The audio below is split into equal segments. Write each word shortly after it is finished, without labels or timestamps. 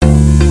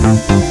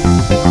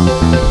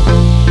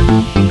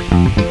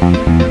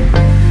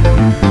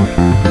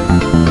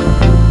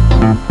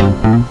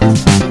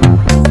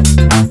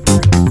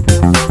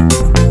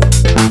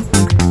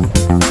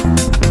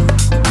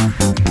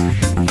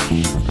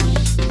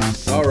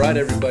right,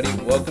 everybody.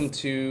 Welcome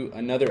to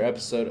another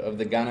episode of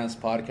the Ganas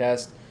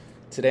podcast.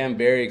 Today, I'm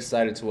very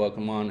excited to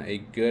welcome on a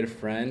good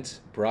friend,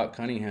 Brock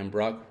Cunningham.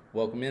 Brock,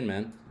 welcome in,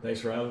 man.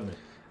 Thanks for having me.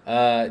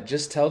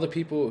 Just tell the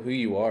people who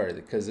you are,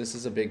 because this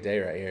is a big day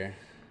right here.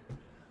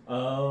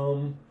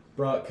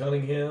 Brock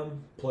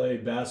Cunningham,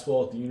 played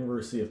basketball at the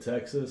University of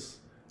Texas.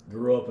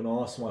 Grew up in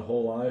Austin my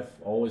whole life.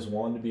 Always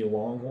wanted to be a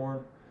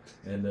Longhorn.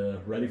 And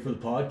ready for the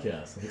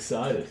podcast. I'm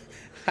excited.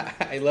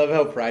 I love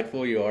how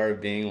prideful you are of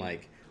being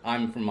like,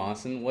 I'm from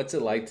Austin. What's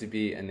it like to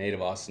be a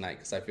native Austinite?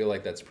 Because I feel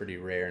like that's pretty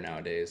rare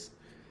nowadays.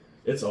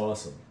 It's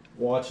awesome.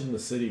 Watching the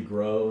city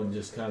grow and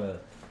just kind of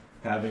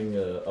having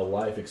a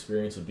life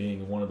experience of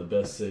being in one of the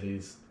best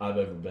cities I've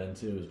ever been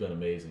to has been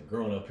amazing.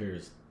 Growing up here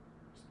is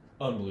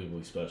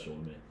unbelievably special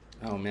to me.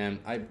 Oh, man,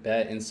 I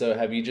bet. And so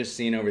have you just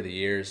seen over the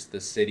years the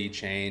city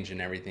change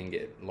and everything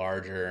get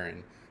larger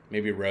and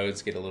maybe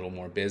roads get a little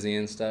more busy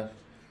and stuff?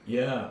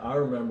 Yeah, I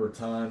remember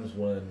times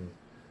when,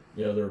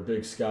 there were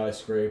big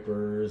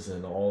skyscrapers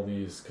and all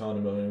these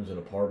condominiums and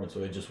apartments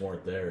where they just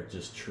weren't there.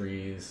 Just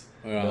trees,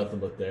 nothing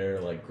but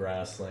there, like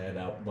grassland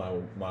out by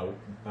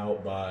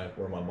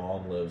where my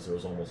mom lives. There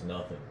was almost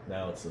nothing.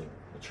 Now it's a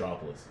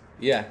metropolis.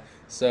 Yeah,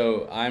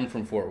 so I'm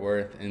from Fort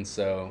Worth, and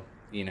so,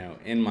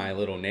 in my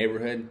little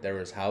neighborhood, there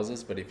was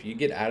houses, but if you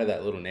get out of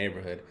that little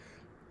neighborhood,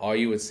 all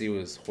you would see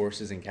was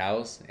horses and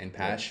cows and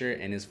pasture,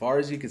 and as far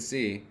as you could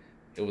see,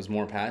 it was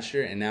more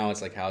pasture, and now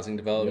it's like housing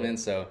development.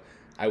 So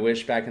I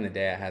wish back in the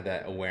day I had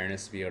that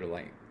awareness to be able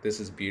to this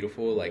is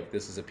beautiful,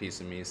 this is a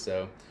piece of me.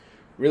 So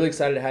really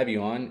excited to have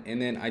you on.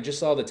 And then I just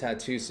saw the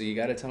tattoo, so you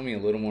got to tell me a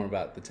little more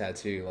about the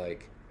tattoo.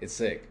 It's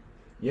sick.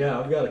 Yeah,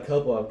 I've got a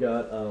couple. I've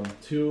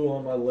got 2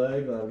 on my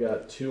leg, and I've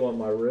got 2 on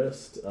my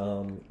wrist,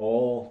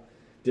 all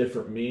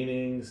different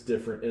meanings,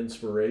 different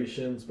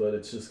inspirations, but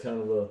it's just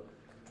kind of a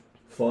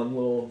fun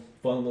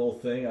little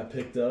thing I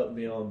picked up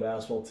being on a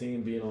basketball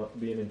team,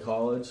 being in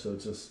college. So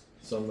it's just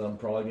something I'm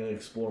probably going to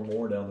explore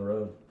more down the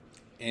road.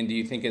 And do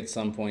you think at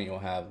some point you'll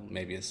have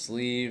maybe a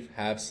sleeve,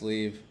 half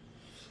sleeve?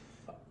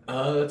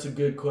 That's a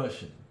good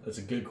question.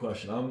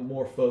 I'm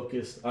more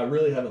focused. I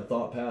really haven't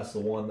thought past the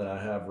one that I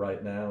have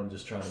right now and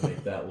just trying to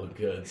make that look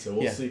good. So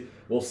we'll see.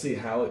 We'll see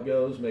how it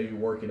goes. Maybe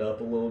work it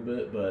up a little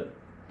bit, but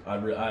I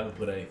haven't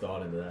put any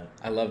thought into that.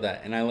 I love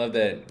that. And I love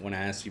that when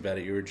I asked you about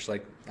it, you were just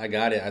like, I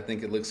got it. I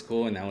think it looks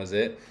cool, and that was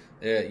it.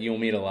 You'll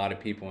meet a lot of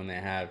people and they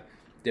have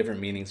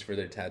different meanings for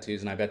their tattoos,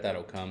 and I bet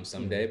that'll come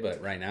someday. Mm-hmm.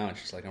 But right now, it's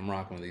just like I'm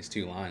rocking with these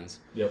 2 lines.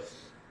 Yep.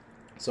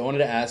 So I wanted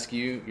to ask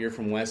you, you're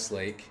from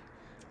Westlake.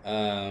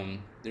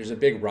 There's a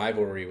big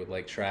rivalry with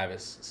Lake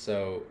Travis.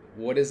 So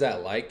what is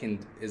that like, and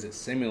is it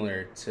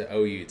similar to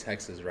OU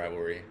Texas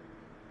rivalry?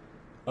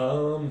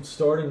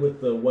 Starting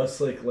with the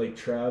Westlake Lake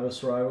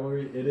Travis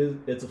rivalry,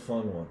 it's a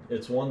fun one.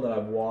 It's one that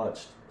I've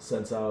watched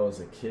since I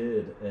was a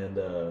kid,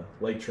 and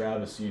Lake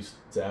Travis used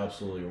to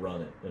absolutely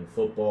run it in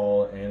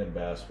football and in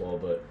basketball,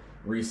 but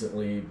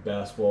recently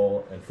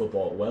basketball and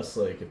football at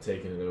Westlake have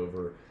taken it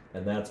over,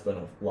 and that's been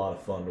a lot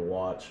of fun to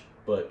watch.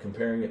 But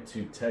comparing it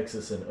to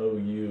Texas and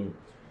OU,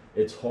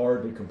 it's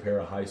hard to compare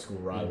a high school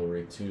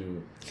rivalry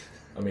to,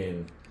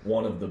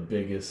 one of the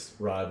biggest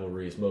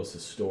rivalries, most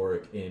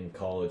historic in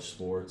college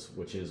sports,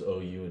 which is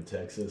OU and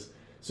Texas.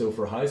 So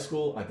for high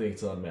school, I think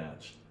it's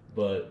unmatched.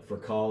 But for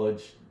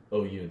college,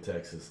 OU and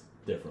Texas,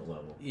 different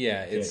level.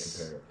 Yeah, Can't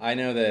compare it. I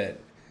know that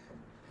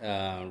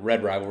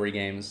Red Rivalry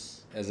games,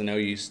 as an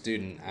OU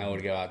student, I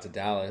would go out to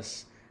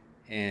Dallas,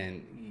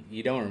 and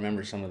you don't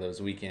remember some of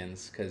those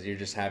weekends because you're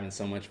just having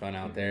so much fun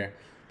out there.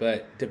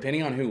 But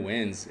depending on who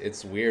wins,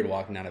 it's weird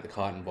walking out of the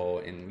Cotton Bowl,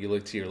 and you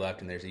look to your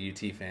left, and there's a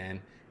UT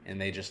fan, and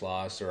they just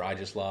lost, or I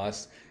just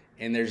lost.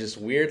 And there's this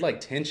weird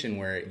tension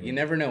where you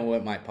never know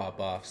what might pop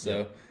off.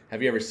 So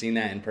have you ever seen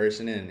that in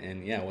person?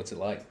 And what's it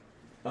like?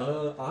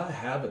 I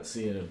haven't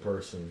seen it in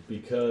person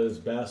because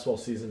basketball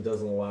season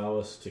doesn't allow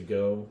us to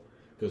go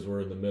because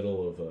we're in the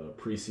middle of a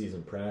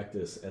preseason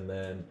practice. And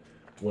then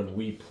when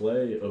we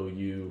play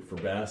OU for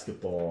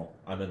basketball,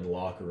 I'm in the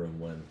locker room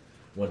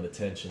when the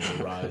tensions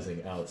are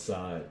rising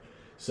outside.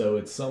 So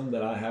it's something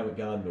that I haven't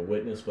gotten to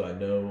witness, but I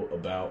know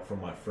about from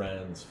my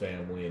friends,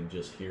 family, and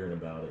just hearing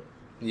about it.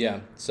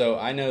 Yeah, so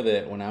I know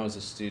that when I was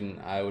a student,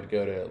 I would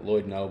go to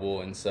Lloyd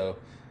Noble, and so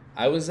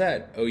I was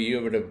at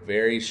OU at a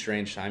very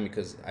strange time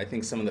because I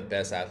think some of the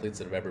best athletes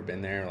that have ever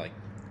been there, like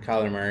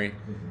Kyler Murray,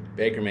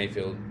 Baker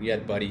Mayfield, you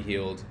had Buddy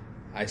Hield,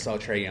 I saw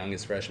Trae Young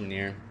his freshman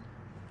year.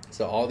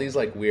 So all these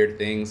weird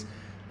things.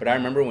 But I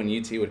remember when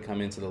UT would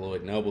come into the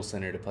Lloyd Noble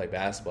Center to play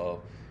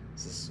basketball,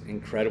 it's this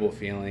incredible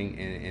feeling,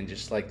 and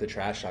just the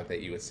trash talk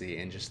that you would see,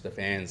 and just the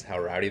fans, how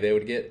rowdy they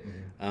would get.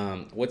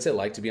 What's it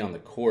like to be on the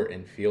court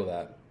and feel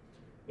that?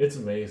 It's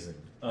amazing.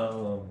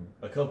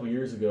 A couple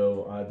years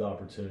ago, I had the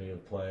opportunity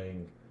of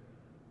playing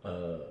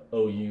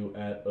OU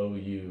at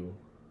OU,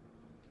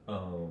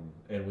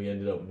 and we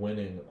ended up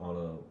winning on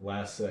a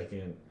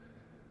last-second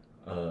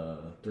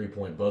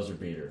 3-point buzzer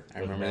beater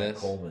with Matt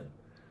Coleman.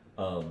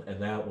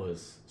 And that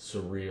was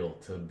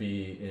surreal to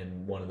be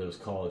in one of those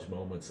college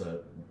moments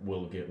that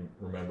will get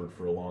remembered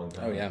for a long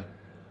time. Oh, yeah.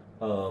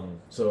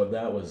 So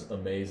that was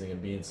amazing,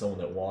 and being someone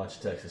that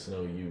watched Texas and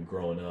OU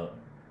growing up,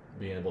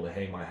 being able to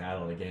hang my hat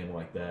on a game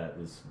like that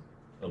is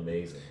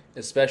amazing.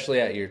 Especially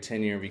at your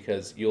tenure,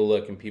 because you'll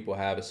look and people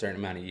have a certain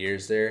amount of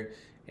years there,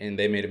 and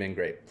they may have been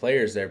great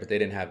players there, but they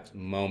didn't have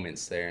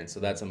moments there, and so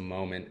that's a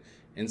moment.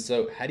 And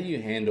so, how do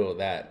you handle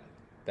that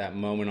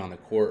moment on the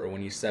court, or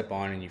when you step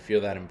on and you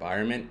feel that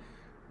environment?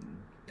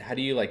 How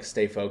do you like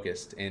stay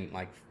focused and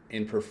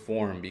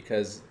perform?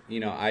 Because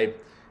I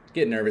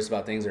get nervous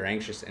about things or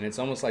anxious, and it's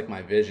almost like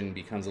my vision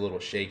becomes a little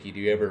shaky. Do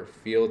you ever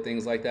feel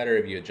things like that, or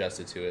have you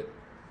adjusted to it?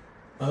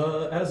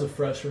 As a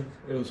freshman,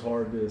 it was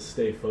hard to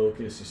stay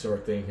focused. You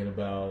start thinking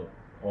about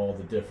all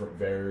the different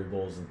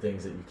variables and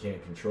things that you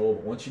can't control.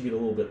 But once you get a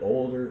little bit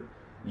older,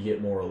 you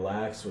get more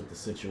relaxed with the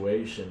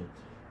situation,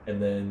 and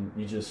then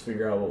you just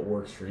figure out what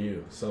works for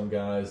you. Some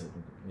guys,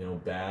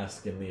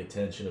 bask in the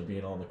attention of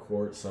being on the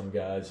court. Some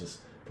guys just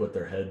put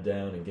their head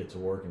down and get to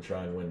work and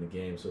try and win the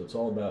game. So it's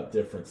all about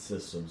different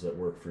systems that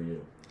work for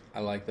you. I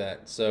like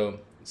that. So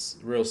it's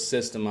real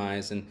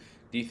systemized. And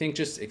do you think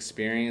just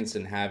experience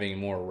and having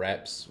more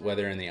reps,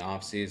 whether in the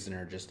off season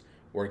or just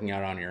working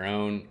out on your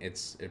own,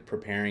 it's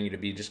preparing you to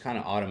be just kind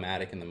of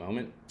automatic in the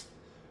moment?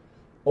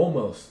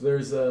 Almost.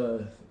 There's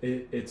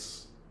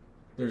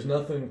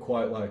nothing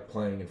quite like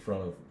playing in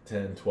front of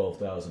 10,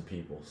 12,000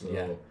 people. So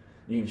Yeah.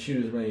 you can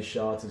shoot as many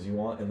shots as you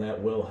want, and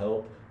that will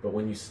help. But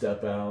when you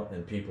step out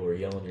and people are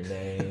yelling your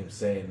name,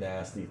 saying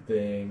nasty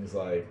things,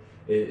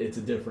 it's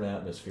a different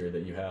atmosphere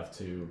that you have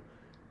to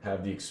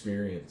have the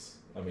experience.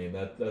 I mean,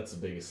 that's the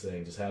biggest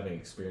thing. Just having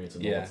experience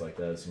in moments like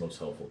that is the most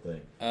helpful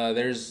thing.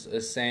 There's a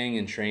saying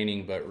in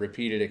training, but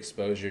repeated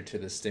exposure to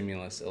the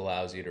stimulus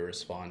allows you to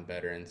respond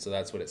better. And so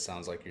that's what it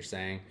sounds like you're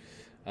saying.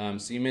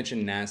 So you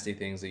mentioned nasty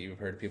things that you've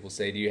heard people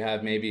say. Do you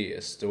have maybe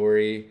a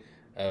story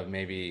of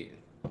maybe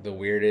the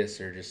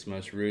weirdest or just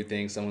most rude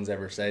thing someone's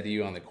ever said to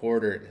you on the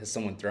court, or has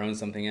someone thrown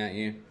something at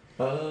you?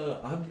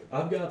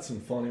 I've got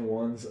some funny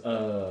ones.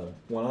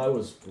 When I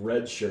was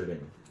redshirting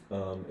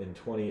in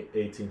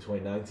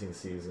 2018-2019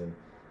 season,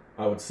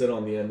 I would sit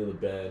on the end of the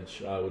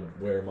bench. I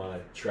would wear my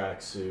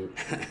tracksuit,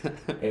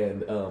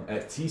 and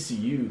at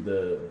TCU,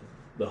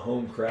 the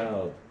home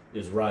crowd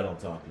is right on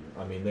top of you.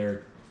 I mean,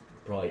 they're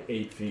probably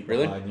 8 feet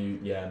behind you.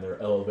 Yeah, and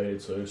they're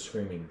elevated, so they're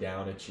screaming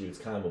down at you. It's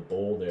kind of a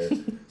bowl there.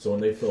 So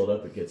when they fill it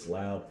up, it gets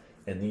loud.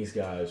 And these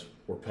guys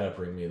were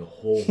peppering me the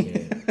whole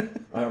game.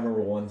 I remember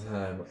one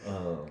time,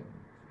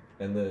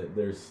 and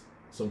there's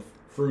some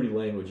fruity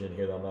language in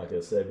here that I'm not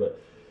going to say,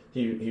 but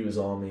he was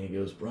on me. He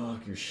goes,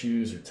 "Brock, your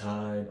shoes are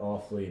tied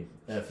awfully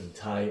effing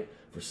tight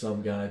for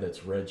some guy that's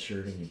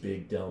redshirting, you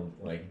big dumb,"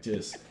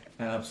 just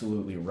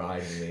absolutely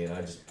riding me. And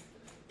I just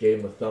gave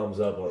him a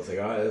thumbs up. I was like,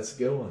 all right, that's a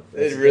good one.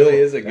 It really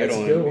is a good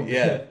one.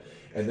 Yeah.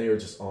 And they were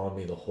just on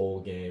me the whole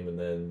game. And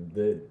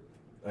then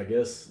I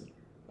guess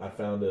I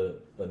found a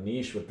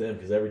niche with them,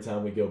 because every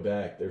time we go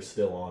back, they're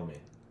still on me.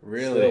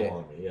 Really? Still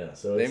on me, yeah.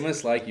 So they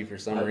must like you for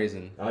some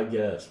reason. I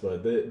guess,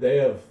 but they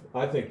have.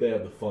 I think they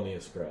have the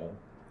funniest crowd.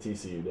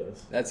 TCU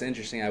does. That's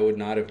interesting. I would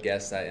not have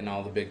guessed that in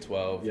all the Big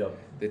 12. Yep.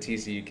 The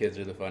TCU kids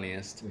are the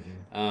funniest.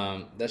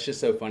 Mm-hmm. That's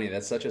just so funny.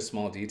 That's such a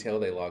small detail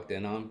they locked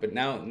in on. But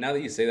now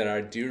that you say that,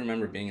 I do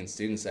remember being in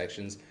student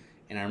sections,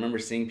 and I remember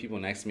seeing people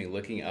next to me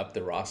looking up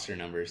the roster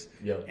numbers.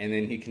 Yep. And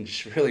then he can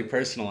just really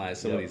personalize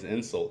some of these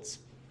insults.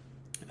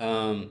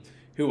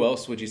 Who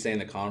else would you say in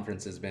the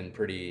conference has been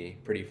pretty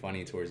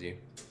funny towards you?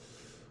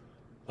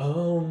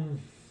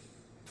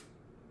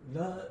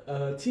 Not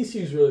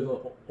TCU's really the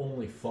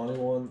only funny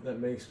one that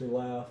makes me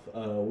laugh.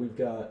 We've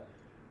got,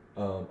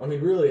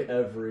 really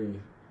every.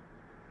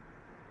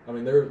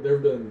 There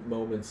have been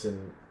moments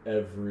in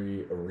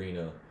every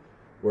arena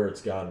where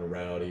it's gotten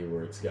rowdy,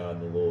 where it's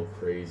gotten a little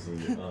crazy.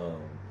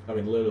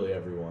 Literally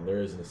everyone.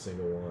 There isn't a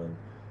single one.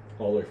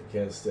 All the way from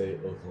Kansas State,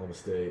 Oklahoma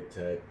State,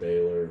 Tech,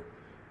 Baylor,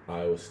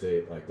 Iowa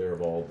State. There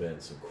have all been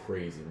some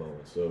crazy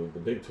moments. So the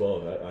Big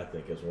 12, I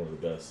think, is one of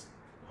the best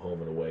home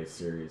and away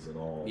series in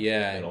all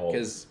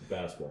because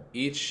basketball.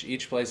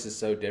 Each place is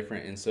so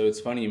different, and so it's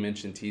funny you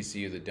mentioned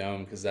TCU, the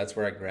Dome, because that's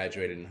where I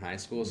graduated in high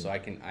school. So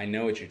I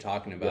know what you're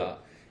talking about.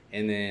 Yep.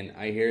 And then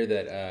I hear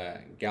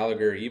that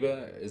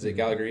Gallagher-Iba, is it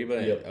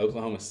Gallagher-Iba Yep. at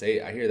Oklahoma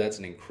State? I hear that's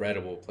an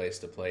incredible place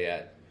to play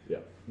at. Yeah,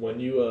 when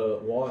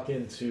you walk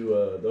into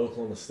the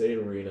Oklahoma State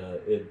arena,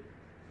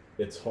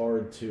 it's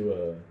hard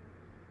to.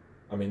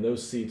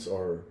 Those seats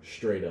are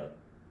straight up.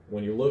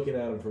 When you're looking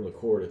at them from the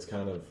court, it's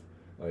kind of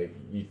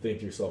you think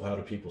to yourself, how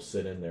do people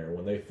sit in there?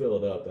 When they fill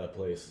it up, that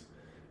place,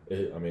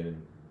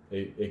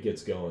 it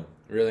gets going.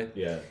 Really?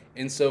 Yeah.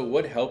 And so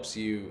what helps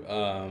you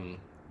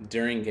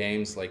during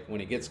games,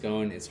 when it gets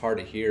going, it's hard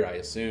to hear, I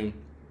assume.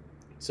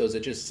 So is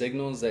it just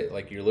signals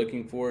that you're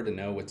looking for to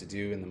know what to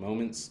do in the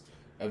moments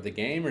of the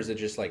game, or is it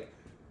just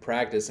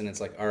practice and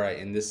it's all right,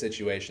 in this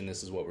situation,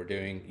 this is what we're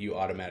doing, you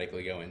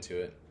automatically go into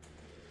it?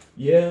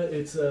 Yeah,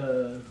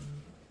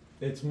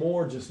 it's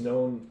more just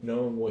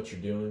knowing what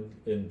you're doing.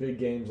 In big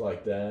games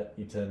like that,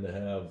 you tend to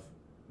have,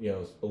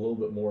 a little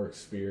bit more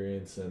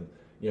experience, and,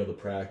 the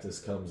practice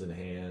comes in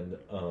hand.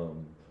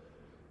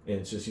 And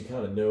it's just, you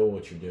kind of know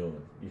what you're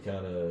doing.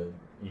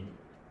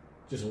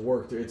 just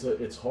work through.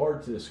 It's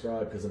hard to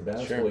describe because in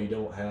basketball you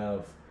don't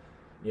have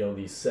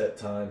these set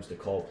times to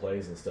call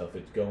plays and stuff.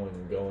 It's going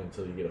and going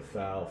until you get a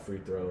foul, free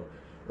throw,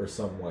 or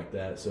something like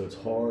that. So it's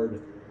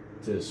hard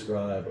to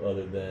describe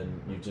other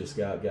than you just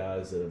got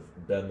guys that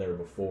have been there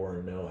before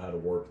and know how to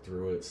work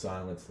through it,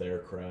 silence their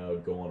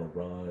crowd, go on a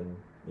run,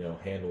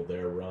 handle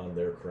their run,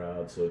 their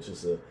crowd. So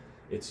it's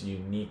a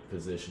unique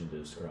position to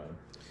describe.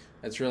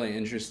 That's really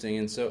interesting.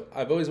 And so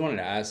I've always wanted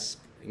to ask,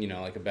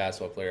 like a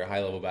basketball player, a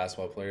high-level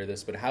basketball player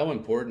this, but how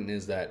important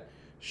is that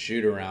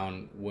shoot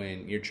around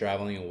when you're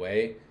traveling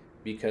away?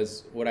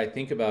 Because what I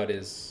think about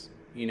is,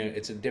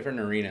 it's a different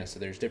arena, so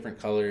there's different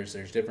colors,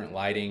 there's different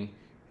lighting.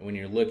 And when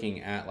you're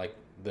looking at, like,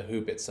 the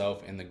hoop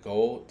itself and the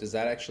goal, does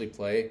that actually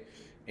play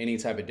any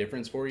type of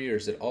difference for you, or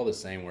is it all the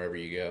same wherever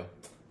you go?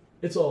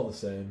 It's all the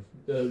same.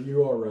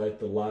 You are right.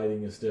 The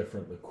lighting is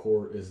different. The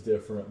court is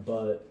different.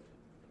 But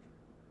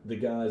the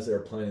guys that are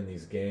playing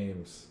these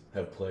games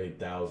have played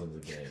thousands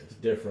of games.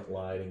 Different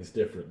lightings,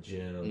 different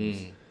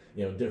gyms,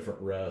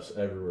 different refs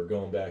everywhere,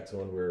 going back to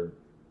when we were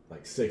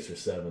like 6 or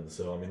 7.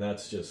 So, I mean,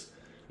 that's just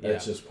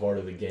part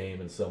of the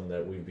game and something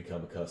that we've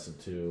become accustomed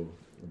to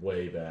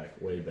way back.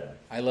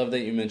 I love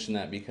that you mentioned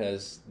that,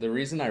 because the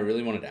reason I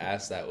really wanted to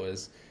ask that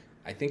was,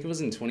 I think it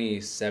was in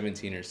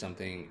 2017 or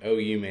something,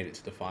 OU made it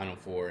to the Final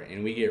Four,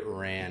 and we get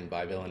ran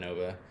by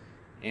Villanova.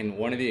 And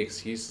one of the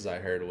excuses I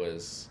heard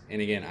was,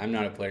 and again, I'm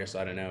not a player, so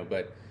I don't know,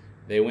 but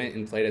they went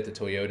and played at the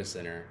Toyota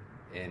Center,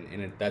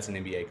 and that's an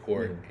NBA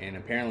court, and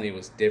apparently it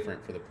was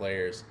different for the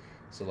players.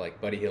 So,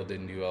 like, Buddy Hield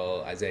didn't do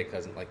well, Isaiah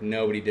Cousins, like,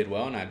 nobody did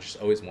well, and I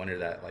just always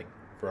wondered that, like,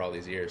 for all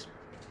these years.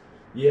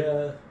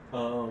 Yeah,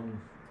 I've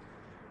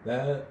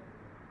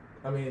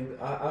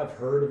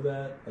heard of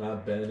that, and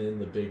I've been in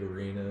the big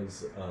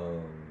arenas,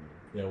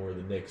 where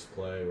the Knicks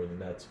play, where the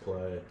Nets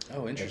play.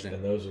 Oh, interesting.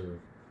 And those are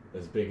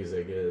as big as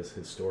they get, as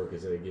historic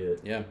as they get.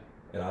 Yeah.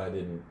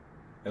 And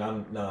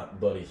I'm not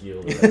Buddy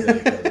Hield or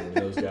Isaiah Cousins.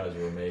 Those guys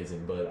were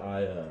amazing, but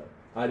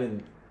I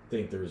didn't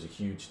think there was a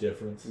huge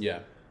difference. Yeah.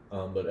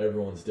 But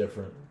everyone's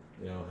different.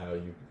 How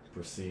you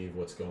perceive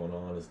what's going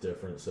on is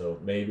different. So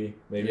maybe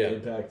it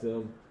impacted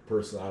them.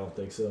 Personally, I don't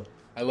think so.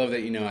 I love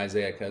that you know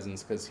Isaiah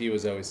Cousins, because he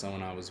was always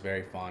someone I was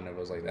very fond of. I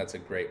was like, that's a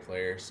great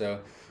player. So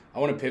I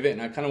want to pivot,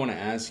 and I kind of want to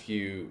ask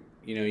you,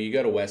 you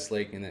go to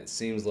Westlake, and it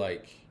seems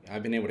like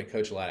I've been able to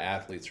coach a lot of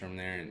athletes from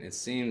there, and it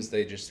seems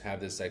they just have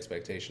this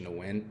expectation to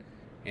win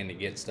and to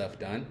get stuff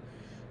done.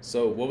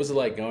 So what was it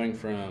like going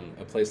from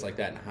a place like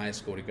that in high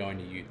school to going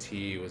to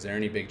UT? Was there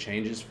any big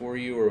changes for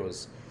you, or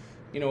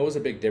what was a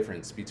big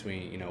difference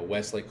between,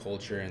 Westlake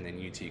culture and then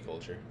UT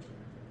culture?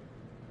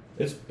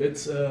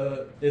 It's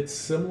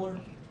similar,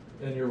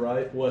 and you're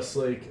right.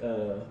 Westlake,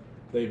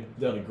 they've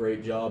done a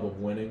great job of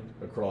winning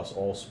across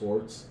all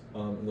sports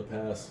in the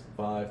past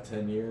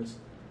 5-10 years.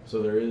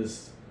 So there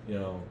is,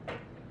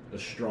 a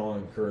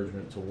strong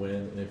encouragement to win,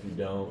 and if you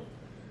don't,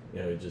 I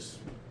don't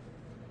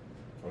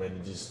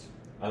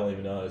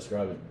even know how to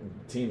describe it.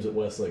 Teams at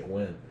Westlake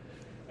win.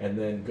 And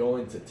then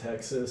going to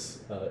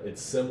Texas,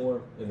 it's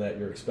similar in that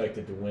you're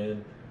expected to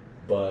win,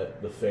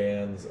 but the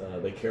fans,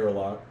 they care a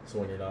lot. So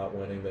when you're not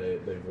winning,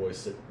 they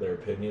voice their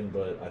opinion,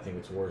 but I think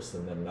it's worse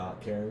than them not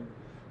caring.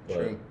 But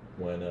True.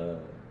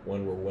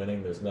 When we're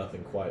winning, there's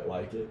nothing quite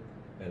like it.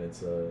 And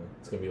it's going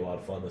to be a lot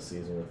of fun this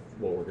season with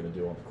what we're going to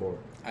do on the court.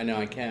 I know,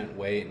 I can't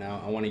wait.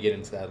 Now, I want to get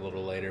into that a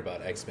little later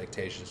about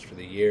expectations for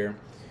the year.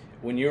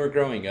 When you were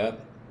growing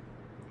up,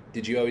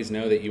 did you always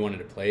know that you wanted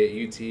to play at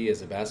UT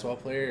as a basketball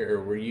player,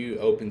 or were you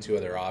open to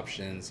other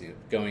options,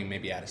 going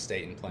maybe out of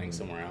state and playing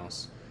somewhere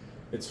else?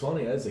 It's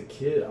funny, as a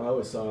kid, I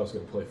always thought I was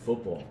going to play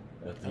football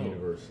at the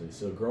university.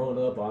 So growing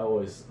up, I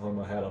always hung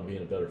my hat on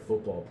being a better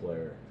football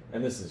player.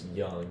 And this is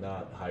young,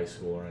 not high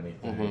school or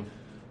anything.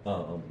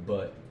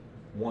 But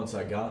once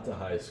I got to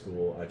high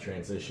school, I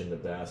transitioned to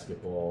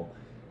basketball,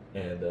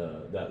 and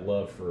that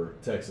love for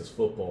Texas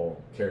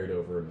football carried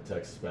over into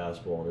Texas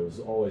basketball. And it was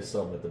always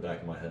something at the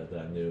back of my head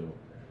that I knew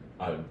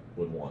I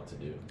would want to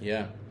do.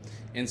 Yeah.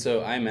 And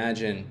so I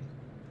imagine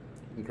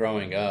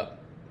growing up,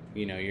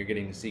 you're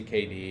getting to see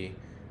KD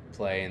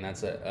play, and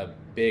that's a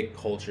big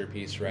culture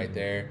piece right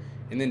there.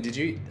 And then did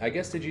you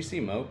see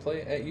Mo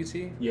play at UT?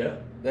 Yeah.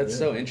 That's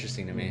so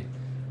interesting to me.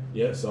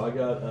 Yeah, so I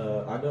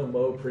know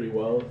Mo pretty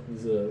well.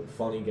 He's a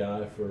funny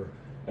guy for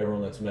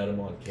everyone that's met him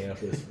on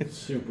campus.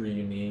 Super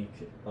unique.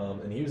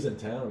 And he was in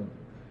town,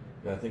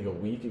 I think, a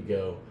week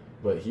ago,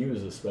 but he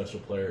was a special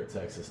player at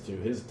Texas too.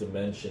 His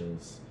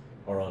dimensions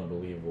are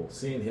unbelievable.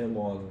 Seeing him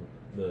on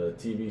the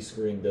TV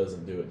screen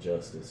doesn't do it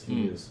justice.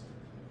 He's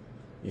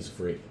a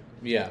freak.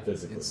 Yeah,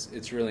 physically.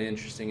 It's really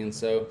interesting. And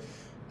so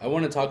I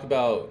want to talk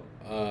about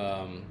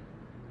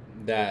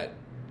that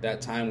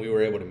time we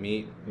were able to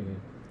meet.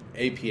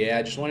 APA.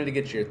 I just wanted to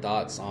get your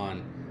thoughts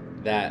on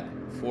that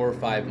 4 or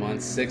 5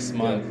 months, 6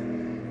 month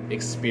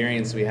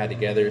experience we had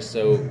together.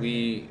 So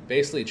we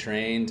basically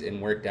trained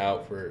and worked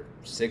out for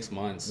 6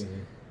 months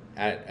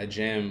at a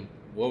gym.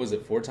 What was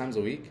it, 4 times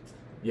a week?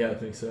 Yeah, I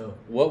think so.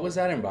 What was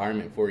that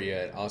environment for you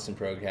at Austin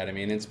Pro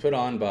Academy? And it's put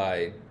on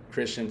by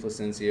Christian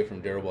Placencia from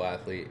Durable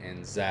Athlete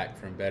and Zach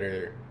from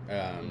Better.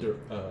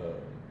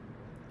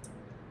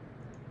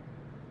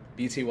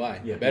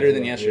 BTY. Yeah, Better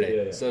than BTY.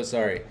 yesterday. Yeah. So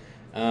sorry.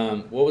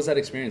 What was that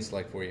experience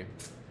like for you?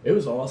 It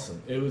was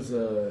awesome. It was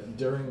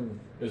during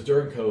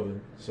COVID,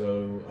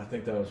 so I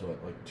think that was what,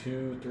 like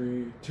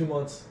 2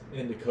 months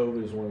into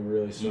COVID is when we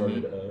really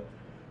started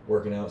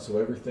working out. So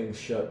everything's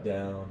shut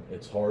down.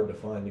 It's hard to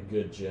find a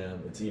good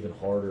gym. It's even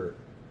harder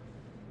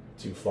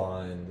to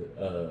find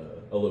a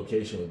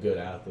location with good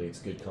athletes,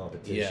 good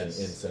competition in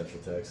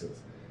Central Texas.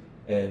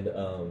 And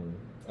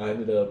I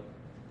ended up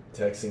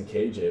texting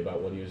KJ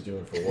about what he was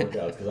doing for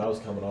workouts because I was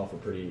coming off a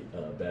pretty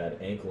bad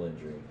ankle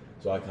injury,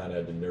 so I kind of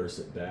had to nurse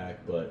it back.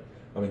 But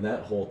I mean,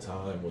 that whole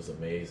time was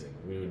amazing.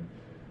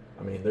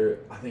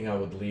 I think I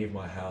would leave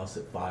my house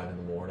at 5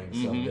 a.m.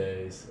 some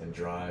days and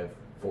drive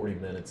 40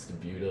 minutes to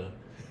Buda,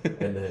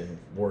 and then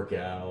work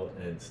out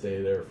and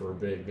stay there for a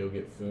bit, go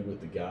get food with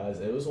the guys.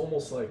 And it was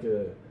almost like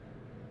a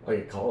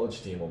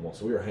college team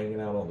almost. We were hanging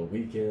out on the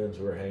weekends,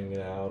 we were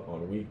hanging out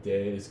on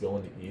weekdays,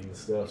 going to eat and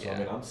stuff. So I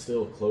mean, I'm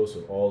still close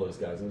with all those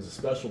guys. It was a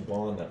special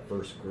bond, that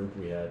first group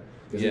we had,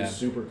 because it was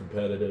super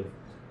competitive.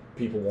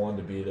 People wanted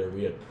to be there.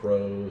 We had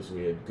pros,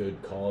 we had good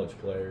college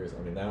players.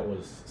 I mean, that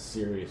was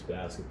serious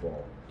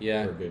basketball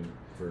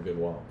for a good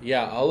while.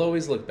 Yeah, I'll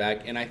always look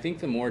back, and I think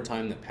the more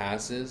time that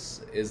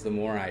passes is the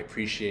more I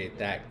appreciate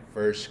that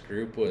first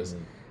group was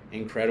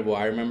incredible.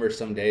 I remember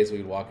some days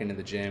we'd walk into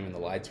the gym and the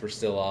lights were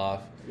still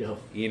off,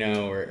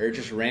 or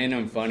just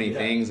random funny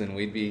things, and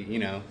we'd be,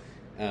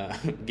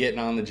 getting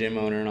on the gym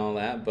owner and all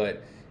that.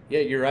 But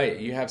yeah, you're right.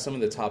 You have some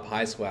of the top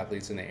high school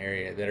athletes in the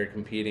area that are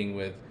competing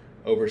with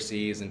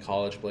overseas and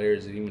college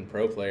players and even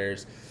pro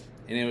players,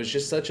 and it was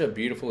just such a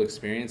beautiful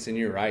experience. And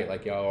you're right,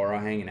 like y'all were all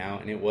hanging out,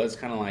 and it was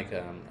kind of like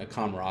a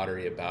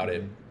camaraderie about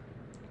it.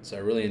 So I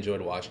really enjoyed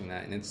watching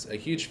that, and it's a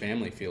huge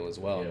family feel as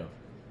well.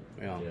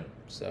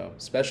 So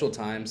special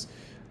times.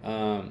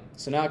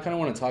 So now I kind of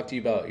want to talk to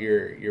you about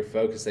your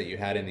focus that you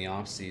had in the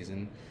off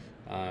season.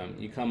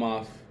 You come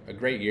off a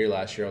great year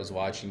last year. I was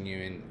watching you,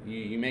 and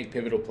you make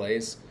pivotal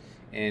plays,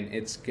 and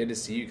it's good to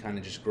see you kind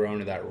of just grow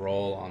into that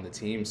role on the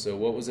team. So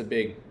what was a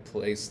big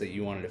place that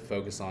you wanted to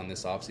focus on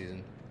this off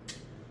season?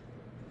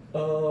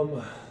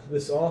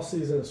 This off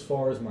season, as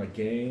far as my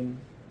game,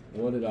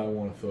 what did I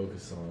want to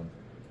focus on?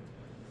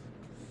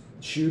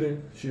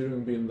 Shooting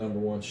being number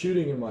one.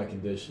 Shooting and my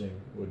conditioning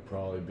would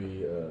probably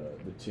be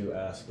the two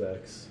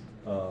aspects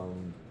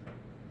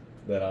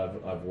that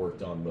I've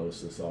worked on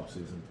most this off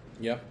season.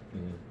 Yeah.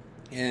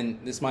 And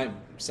this might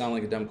sound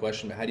like a dumb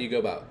question, but how do you go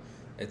about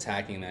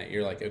attacking that?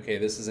 You're like, okay,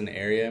 this is an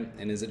area,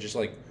 and is it just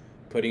like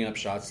putting up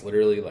shots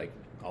literally like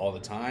all the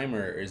time,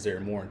 or is there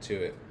more to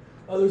it?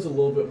 There's a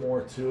little bit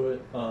more to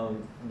it.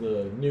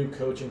 The new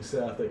coaching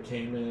staff that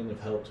came in have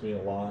helped me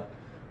a lot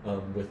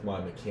with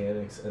my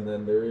mechanics, and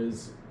then there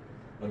is,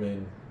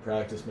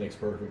 practice makes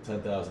perfect.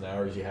 10,000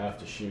 hours, you have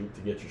to shoot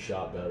to get your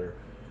shot better.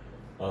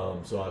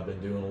 So I've been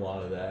doing a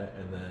lot of that,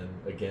 and then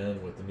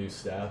again with the new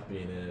staff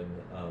being in,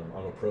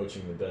 I'm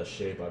approaching the best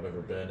shape I've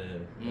ever been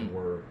in, and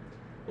we're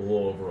a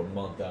little over a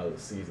month out of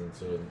the season,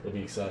 so it'll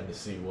be exciting to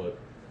see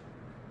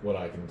what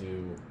I can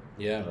do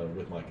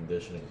with my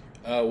conditioning.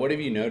 What have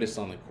you noticed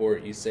on the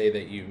court? You say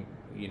that you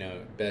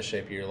best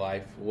shape of your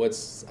life.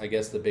 What's, I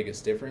guess, the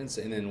biggest difference,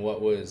 and then what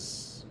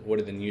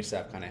did the new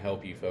staff kind of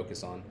help you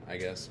focus on, I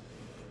guess?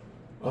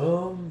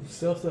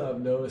 Stuff that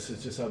I've noticed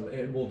is just I'm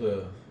able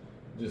to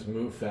just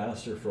move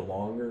faster for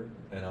longer,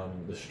 and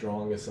I'm the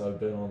strongest I've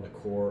been on the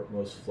court,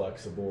 most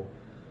flexible.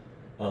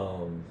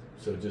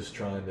 So just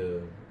trying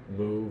to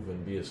move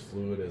and be as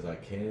fluid as I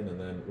can. And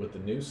then with the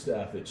new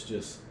staff, it's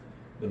just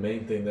the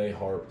main thing they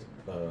harped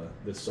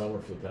this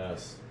summer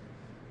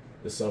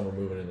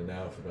moving into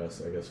now for the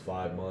past, I guess,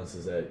 5 months,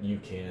 is that you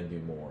can do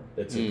more.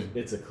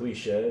 It's a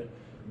cliche,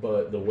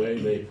 but the way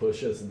they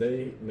push us,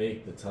 they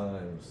make the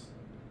times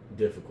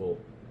difficult.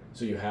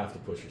 So you have to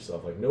push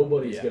yourself. Like,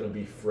 nobody's going to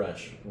be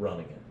fresh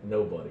running it.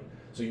 Nobody.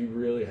 So you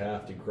really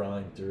have to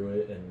grind through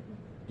it and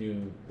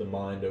do the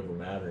mind over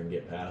matter and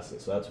get past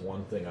it. So that's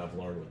one thing I've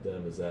learned with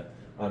them, is that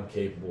I'm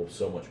capable of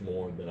so much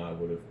more than I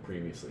would have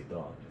previously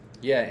thought.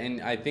 Yeah,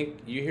 and I think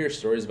you hear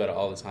stories about it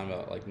all the time,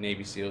 about like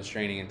Navy SEALs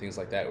training and things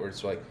like that, where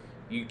it's like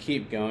you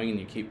keep going and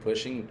you keep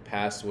pushing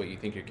past what you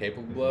think you're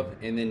capable of,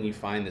 and then you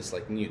find this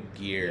like new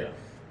gear.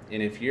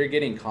 And if you're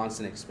getting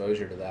constant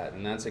exposure to that,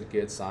 then that's a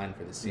good sign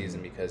for the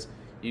season, because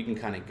you can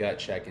kind of gut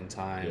check in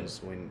times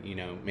when,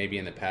 maybe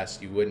in the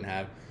past you wouldn't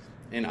have.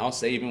 And I'll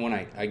say, even when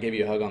I gave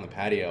you a hug on the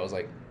patio, I was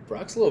like,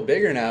 Brock's a little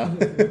bigger now.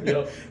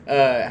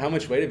 How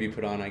much weight have you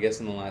put on, I guess,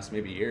 in the last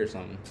maybe year or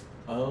something?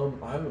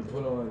 I haven't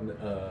put on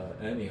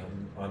any.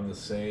 I'm the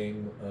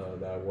same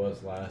that I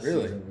was last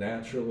season.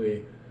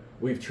 Naturally,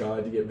 we've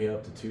tried to get me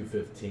up to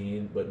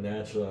 215, but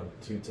naturally I'm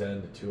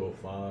 210 to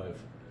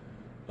 205.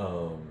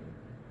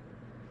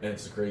 And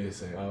it's the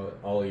craziest thing.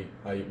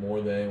 I eat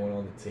more than anyone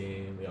on the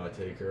team. I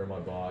take care of my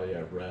body.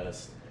 I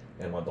rest,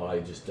 and my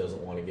body just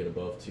doesn't want to get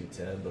above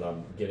 210. But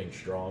I'm getting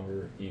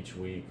stronger each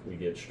week. We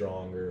get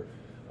stronger.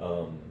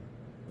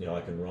 I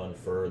can run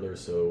further.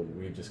 So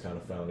we've just kind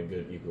of found a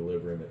good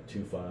equilibrium at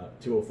 205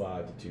 to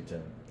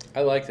 210.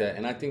 I like that,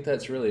 and I think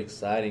that's really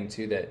exciting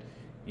too. That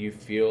you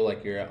feel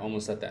like you're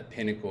almost at that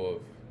pinnacle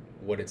of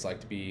what it's like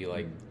to be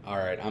like, all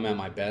right, I'm at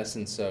my best.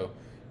 And so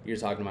you're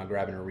talking about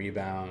grabbing a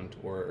rebound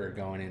or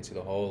going into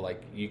the hole,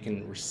 like you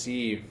can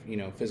receive,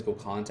 physical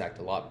contact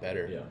a lot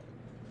better. Yeah.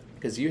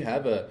 Because you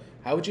have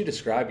how would you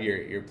describe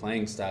your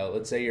playing style?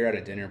 Let's say you're at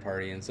a dinner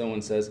party and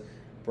someone says,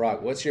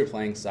 Brock, what's your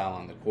playing style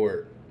on the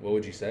court? What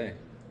would you say?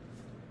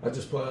 I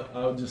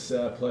would just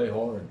say I play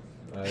hard.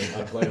 I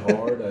play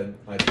hard.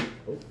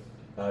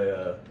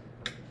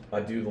 I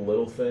do the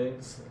little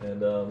things,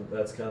 and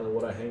that's kind of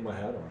what I hang my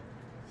hat on.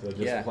 So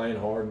just playing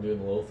hard and doing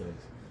the little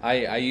things.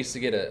 I used to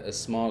get a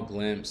small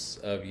glimpse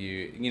of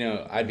you.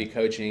 I'd be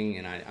coaching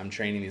and I'm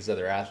training these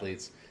other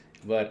athletes,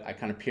 but I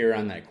kind of peer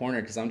around that corner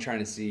because I'm trying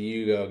to see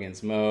you go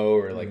against Mo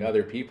or like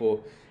other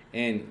people.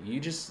 And you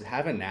just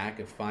have a knack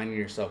of finding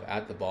yourself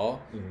at the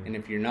ball. Mm-hmm. And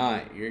if you're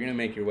not, you're going to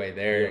make your way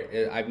there.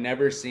 Yeah. I've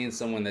never seen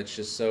someone that's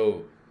just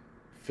so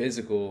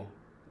physical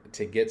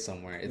to get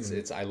somewhere.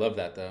 It's I love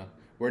that though.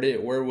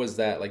 Where was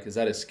that? Like, is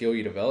that a skill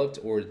you developed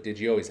or did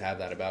you always have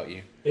that about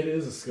you? It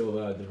is a skill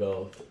that I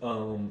developed.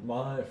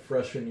 My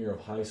freshman year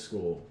of high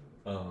school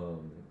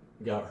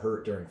got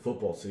hurt during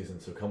football season.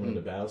 So coming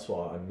into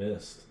basketball, I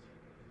missed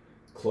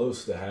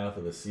close to half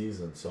of the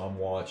season, so I'm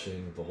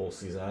watching the whole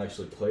season. I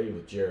actually played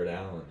with Jared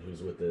Allen,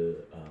 who's with the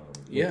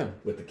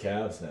with the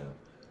Cavs now.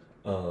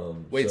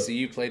 So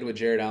you played with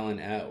Jared Allen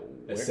at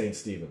St.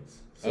 Stephen's.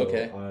 So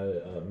okay.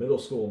 I middle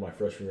school and my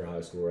freshman year of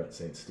high school were at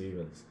St.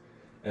 Stephen's,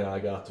 and I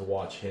got to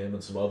watch him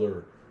and some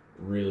other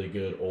really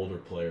good older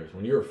players.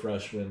 When you're a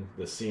freshman,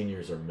 the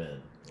seniors are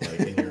men,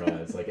 like in your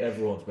eyes. Like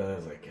everyone's been, I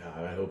was like,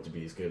 God, I hope to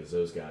be as good as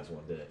those guys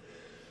one day.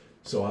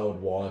 So I would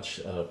watch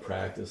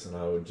practice, and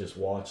I would just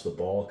watch the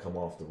ball come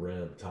off the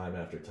rim time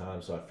after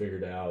time. So I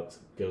figured out,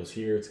 goes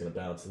here, it's going to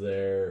bounce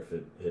there. If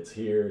it hits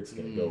here, it's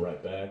going to go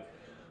right back.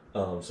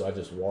 So I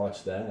just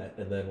watched that,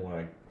 and then when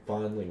I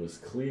finally was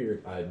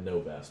cleared, I had no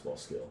basketball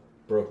skill.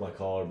 Broke my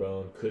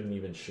collarbone, couldn't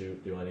even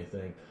shoot, do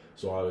anything.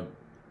 So I would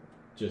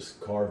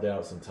just carved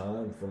out some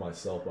time for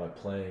myself by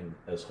playing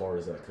as hard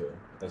as I could.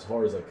 That's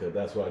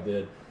what I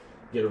did.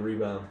 Get a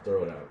rebound,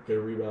 throw it out. Get a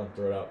rebound,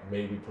 throw it out.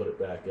 Maybe put it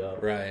back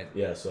up. Right.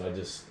 Yeah. So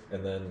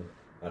and then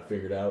I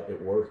figured out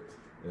it worked.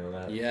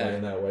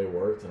 Playing that way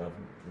worked, and I've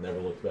never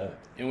looked back.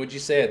 And would you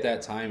say at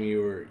that time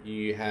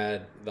you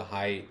had the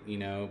height,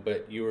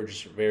 but you were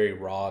just very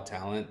raw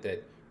talent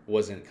that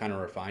wasn't kind of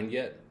refined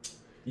yet?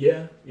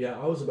 Yeah.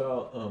 I was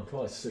about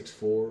probably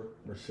 6'4" or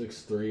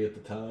 6'3" at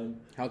the time.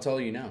 How tall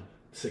are you now?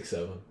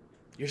 6'7".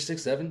 You're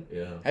 6'7"?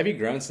 Yeah. Have you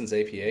grown since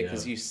APA?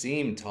 Because you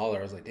seem taller.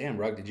 I was like, damn,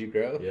 Brock, did you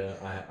grow? Yeah,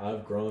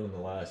 I've grown in the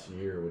last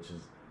year, which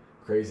is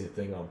crazy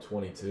thing. I'm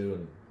 22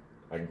 and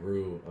I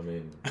grew,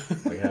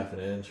 like half an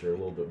inch or a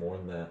little bit more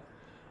than that.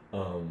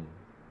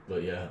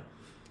 But yeah.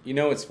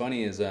 What's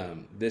funny is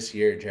this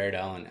year Jared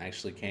Allen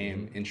actually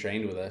came and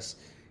trained with us,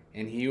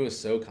 and he was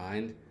so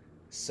kind,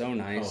 so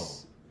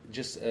nice,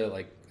 just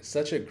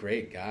such a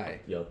great guy.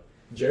 Yep.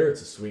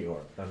 Jared's a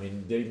sweetheart.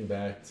 Dating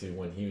back to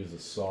when he was a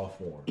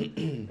sophomore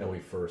and we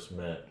first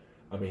met,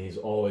 he's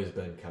always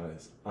been kind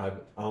of...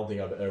 I don't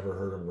think I've ever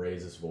heard him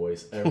raise his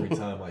voice. Every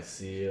time I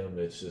see him,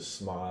 it's just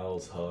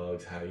smiles,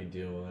 hugs, how you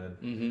doing?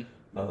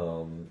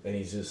 Mm-hmm. And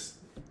he's just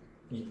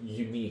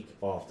unique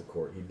off the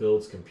court. He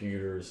builds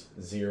computers,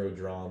 zero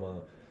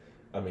drama.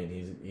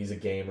 He's a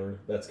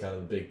gamer. That's kind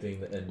of the big thing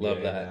that NBA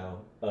Love that.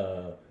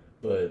 now.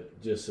 But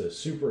just a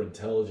super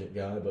intelligent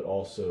guy, but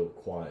also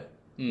quiet.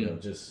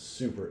 Just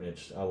super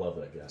interesting. I love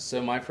that guy.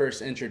 So my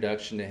first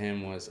introduction to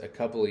him was a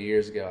couple of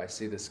years ago. I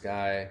see this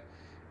guy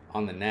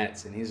on the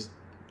Nets, and he's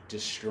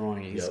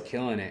destroying it. He's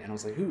killing it. And I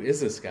was like, who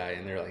is this guy?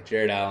 And they're like,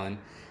 Jared Allen.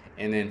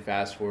 And then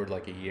fast forward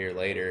like a year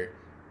later,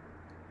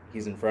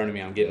 he's in front of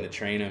me. I'm getting to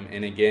train him.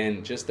 And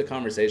again, just the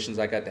conversations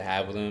I got to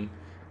have with him,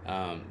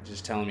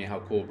 just telling me how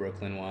cool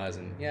Brooklyn was.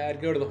 And yeah,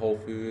 I'd go to the Whole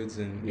Foods,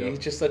 and he's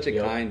just such a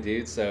kind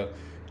dude. So...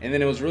 And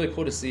then it was really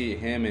cool to see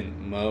him and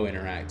Mo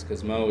interact,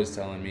 because Mo was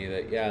telling me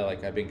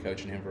that, I've been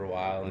coaching him for a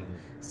while and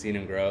seen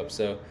him grow up.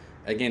 So,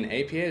 again,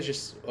 APA is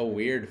just a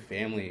weird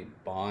family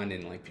bond,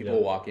 and,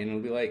 people walk in and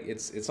it'll be like,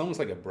 it's almost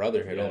like a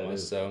brotherhood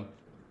almost. So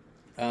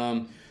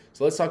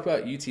let's talk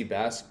about UT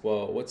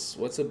basketball.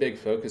 What's a big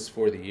focus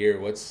for the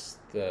year?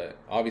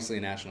 Obviously a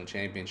national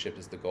championship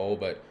is the goal,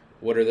 but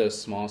what are those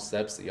small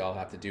steps that y'all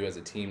have to do as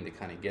a team to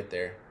kind of get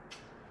there?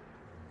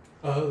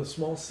 The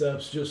small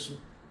steps, just...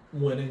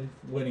 winning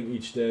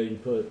each day. You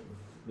put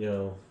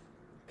a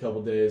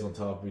couple days on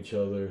top of each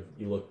other,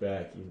 you look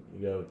back,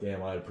 you go,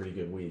 damn, I had a pretty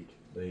good week.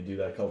 Then you do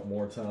that a couple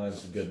more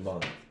times, a good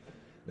month.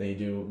 Then you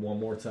do it one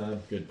more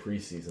time, good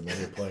preseason. Then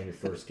you're playing your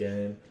first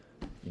game,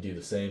 you do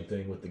the same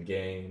thing with the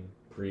game,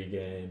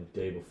 pre-game,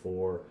 day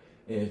before,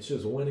 and it's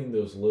just winning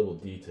those little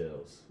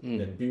details.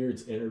 In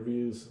Beard's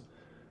interviews,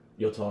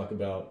 you'll talk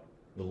about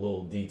the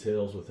little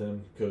details with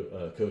him.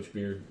 Coach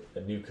Beard,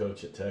 a new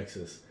coach at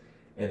Texas,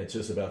 and it's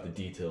just about the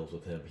details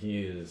with him.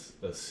 He is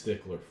a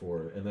stickler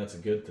for it, and that's a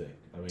good thing.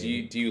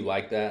 Do you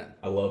like that?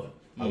 I love it.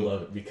 I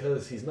love it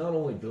because he's not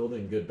only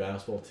building a good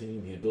basketball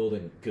team, he's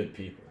building good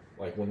people.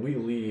 Like when we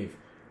leave,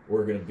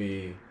 we're going to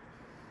be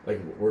like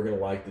we're gonna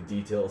like the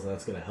details, and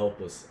that's gonna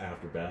help us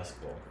after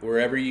basketball.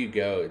 Wherever you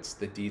go, it's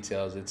the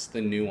details, it's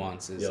the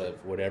nuances Yep.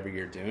 of whatever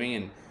you're doing,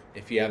 and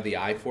if you have the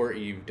eye for it,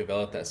 you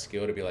develop that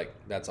skill to be like,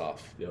 that's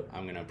off. Yep.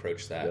 I'm gonna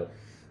approach that.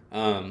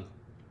 Yep.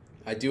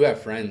 I do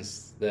have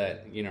friends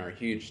that are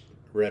huge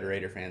Red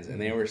Raider fans, and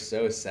they were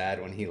so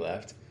sad when he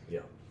left. Yeah.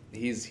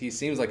 He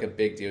seems like a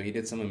big deal. He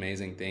did some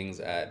amazing things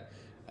at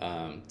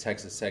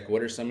Texas Tech.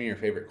 What are some of your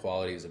favorite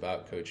qualities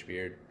about Coach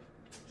Beard?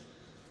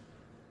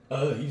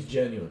 He's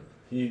genuine.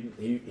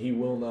 He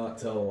will not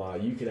tell a lie.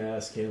 You could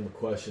ask him a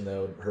question that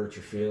would hurt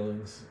your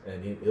feelings,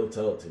 and he'll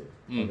tell it to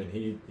you. I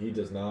mean, he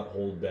does not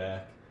hold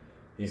back.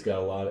 He's got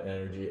a lot of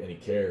energy, and he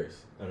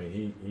cares. I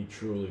mean, he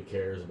truly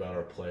cares about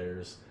our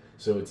players.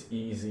 So it's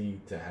easy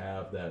to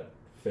have that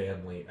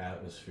family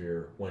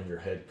atmosphere when your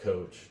head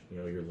coach,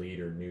 your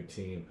leader, new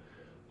team,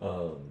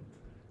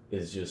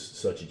 is just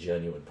such a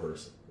genuine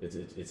person.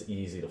 It's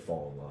easy to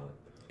fall in line.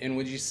 And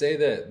would you say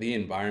that the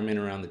environment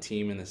around the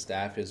team and the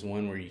staff is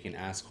one where you can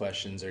ask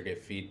questions or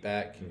get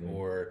feedback,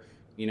 or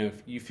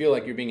if you feel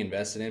like you're being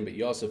invested in, but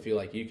you also feel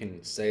like you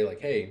can say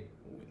like, hey,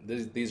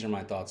 these are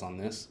my thoughts on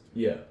this?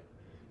 Yeah,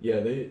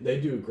 they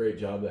do a great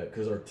job of that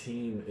because our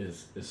team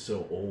is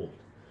so old.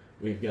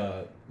 We've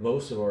got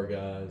most of our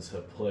guys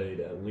have played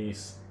at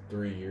least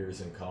 3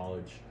 years in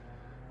college.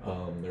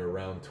 They're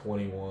around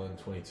 21,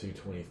 22,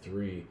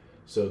 23.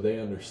 So they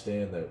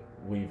understand that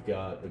we've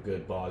got a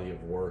good body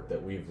of work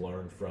that we've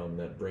learned from,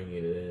 that bringing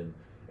it in.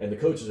 And the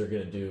coaches are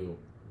going to do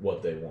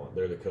what they want.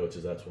 They're the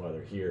coaches. That's why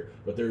they're here.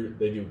 But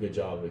they do a good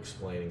job of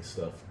explaining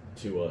stuff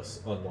to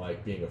us,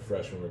 unlike being a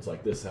freshman where it's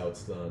like, this is how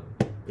it's done.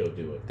 Go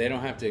do it. They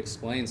don't have to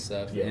explain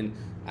stuff. Yeah. And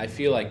I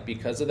feel like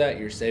because of that,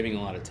 you're saving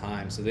a lot of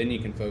time. So then you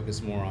can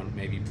focus more on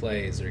maybe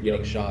plays or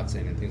getting shots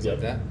in and things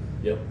like that.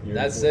 Yep.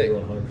 That's sick. You're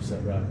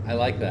 100% right. I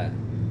like that.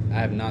 I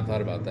have not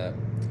thought about that.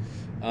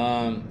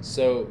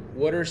 So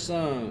what are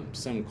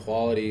some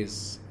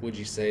qualities would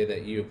you say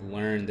that you've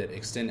learned that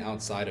extend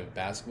outside of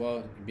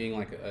basketball, being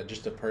like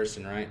just a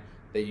person, right,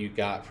 that you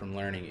got from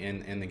learning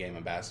in the game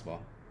of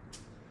basketball?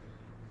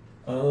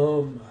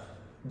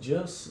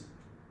 Just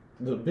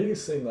the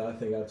biggest thing that I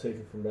think I've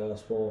taken from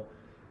basketball,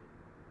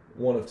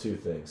 one of two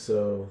things.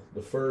 So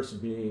the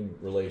first being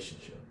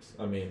relationships.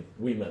 I mean,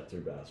 we met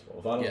through basketball.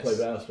 If I don't play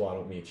basketball, I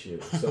don't meet you.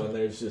 So and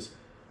there's just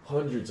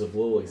hundreds of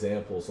little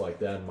examples like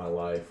that in my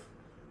life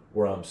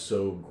where I'm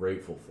so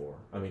grateful for.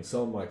 I mean,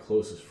 some of my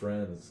closest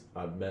friends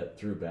I've met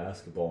through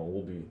basketball,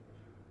 and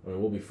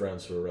we'll be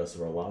friends for the rest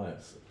of our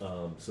lives.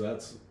 So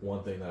that's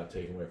one thing that I've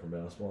taken away from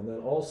basketball, and then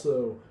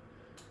also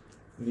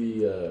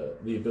the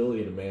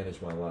ability to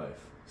manage my life.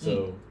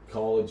 So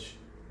college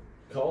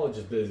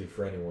is busy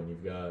for anyone.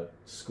 You've got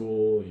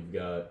school, you've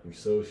got your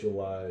social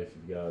life,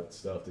 you've got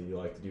stuff that you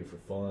like to do for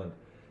fun.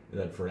 And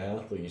then for an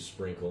athlete, you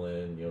sprinkle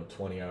in,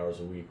 20 hours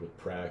a week with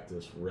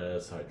practice,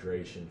 rest,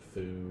 hydration,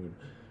 food,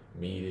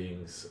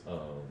 meetings.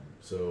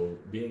 So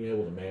being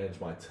able to manage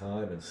my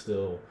time and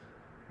still,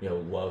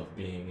 love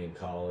being in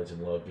college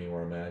and love being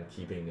where I'm at, and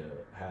keeping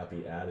a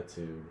happy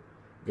attitude,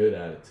 good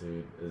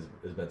attitude,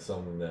 has been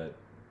something that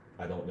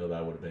I don't know that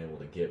I would have been able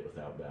to get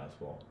without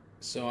basketball.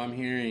 So I'm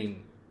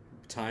hearing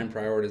time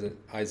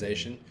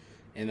prioritization,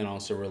 and then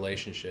also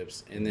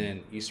relationships, and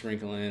then you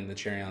sprinkle in the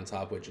cherry on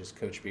top, which is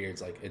Coach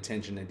Beard's like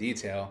attention to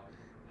detail.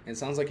 And it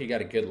sounds like you got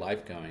a good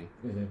life going.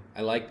 Mm-hmm.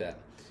 I like that.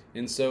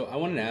 And so I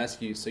wanted to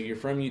ask you, so you're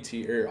from UT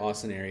or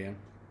Austin area.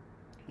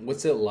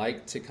 What's it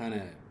like to kind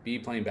of be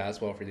playing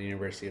basketball for the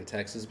University of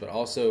Texas, but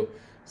also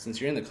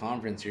since you're in the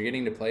conference, you're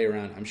getting to play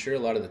around, I'm sure, a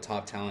lot of the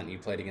top talent you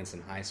played against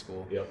in high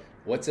school. Yep.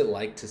 What's it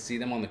like to see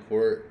them on the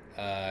court?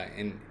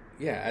 And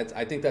yeah,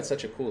 I think that's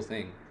such a cool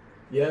thing.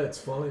 Yeah, it's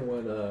funny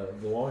when the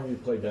longer you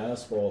play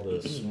basketball,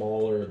 the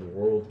smaller the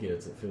world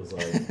gets, it feels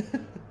like.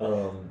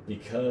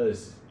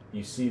 Because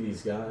you see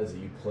these guys that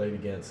you played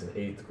against in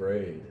 8th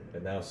grade,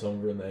 and now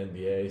some are in the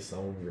NBA, some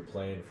of them you're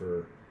playing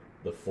for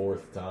the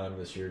 4th time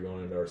this year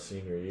going into our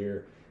senior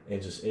year. And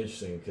it's just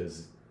interesting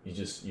because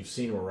you've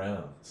seen them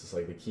around. It's just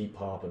like they keep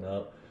popping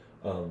up.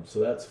 So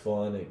that's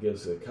fun. It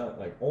gives a kind of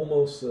like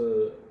almost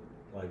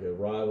like a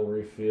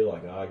rivalry feel,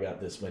 like I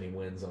got this many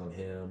wins on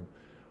him,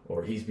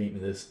 or he's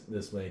beaten me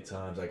this many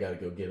times, I got to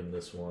go get him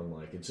this one.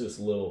 Like, it's just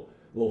little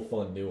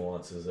fun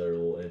nuances that are a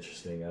little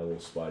interesting, add a little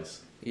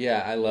spice.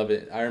 Yeah, I love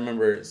it. I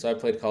remember, so I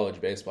played college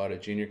baseball at a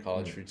junior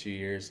college for 2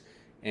 years,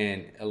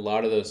 and a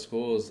lot of those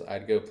schools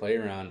I'd go play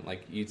around,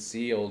 like you'd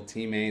see old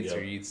teammates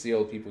or you'd see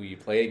old people you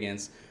play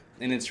against,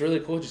 and it's really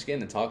cool just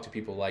getting to talk to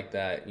people like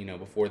that,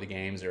 before the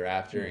games or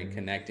after and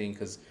connecting,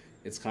 because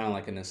it's kind of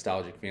like a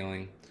nostalgic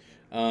feeling.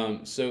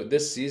 So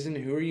this season,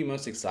 who are you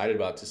most excited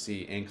about to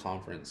see in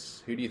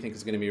conference? Who do you think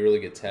is going to be a really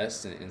good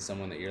test and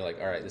someone that you're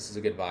like, all right, this is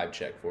a good vibe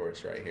check for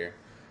us right here?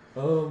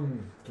 To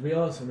be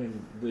honest, I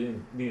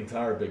mean the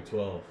entire Big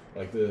 12.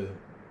 Like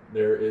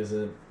there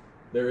isn't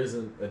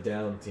a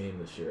down team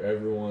this year.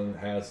 Everyone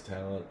has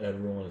talent.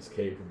 Everyone is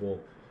capable.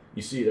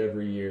 You see it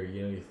every year.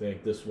 You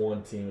think this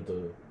one team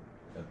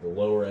at the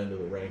lower end of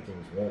the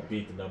rankings won't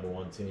beat the number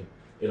one team.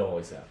 It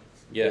always happens.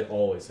 Yeah. It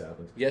always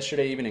happens.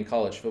 Yesterday, even in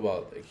college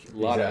football, a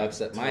lot of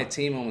upset. My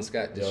team almost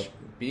got Yep.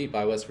 beat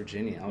by West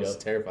Virginia. I was Yep.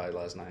 terrified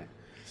last night.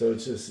 So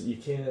it's just you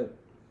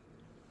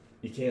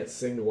can't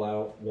single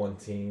out one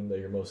team that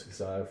you're most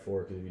excited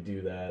for, because if you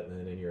do that, and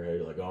then in your head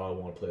you're like, oh, I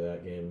want to play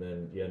that game,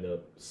 then you end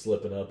up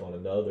slipping up on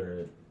another, and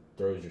it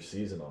throws your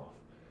season off.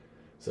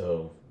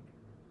 So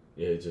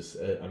yeah,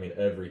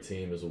 every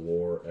team is a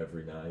war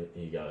every night,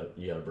 and you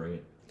gotta bring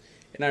it.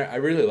 And I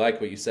really like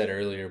what you said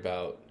earlier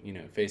about,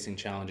 facing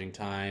challenging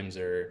times,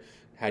 or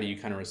how do you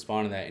kind of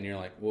respond to that, and you're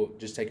like, well,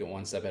 just take it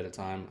one step at a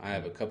time. I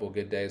have a couple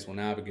good days. Well,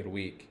 now I have a good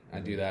week. I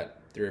do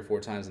that 3 or 4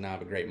 times, and now I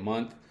have a great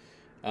month.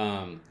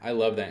 I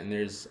love that. And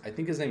I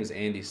think his name is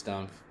Andy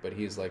Stumpf, but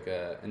he's like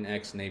an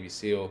ex-Navy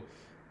SEAL.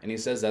 And he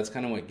says that's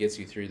kind of what gets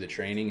you through the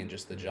training and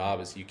just the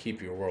job, is you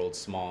keep your world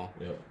small.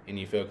 Yep. And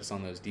you focus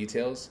on those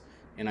details.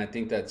 And I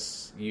think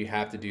you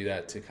have to do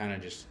that to kind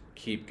of just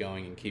keep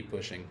going and keep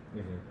pushing.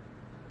 Mm-hmm.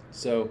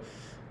 So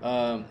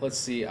let's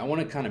see. I want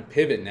to kind of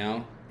pivot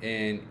now.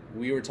 And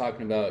we were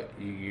talking about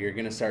you're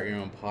going to start your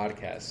own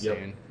podcast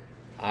soon.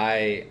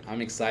 Yep.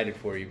 I'm excited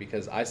for you,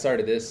 because I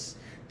started this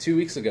 2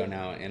 weeks ago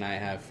now, and I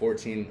have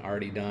 14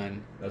 already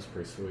done. That's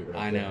pretty sweet, right?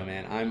 I know,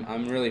 man.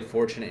 I'm really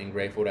fortunate and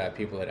grateful to have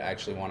people that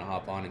actually want to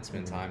hop on and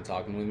spend time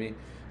talking with me.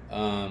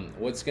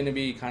 What's going to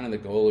be kind of the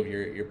goal of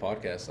your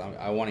podcast?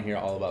 I want to hear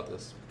all about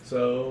this.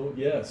 So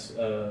yes,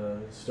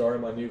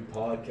 starting my new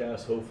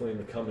podcast hopefully in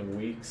the coming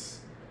weeks.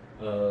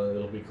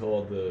 It'll be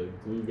called the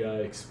Glue Guy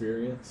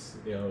Experience.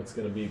 It's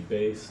going to be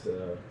based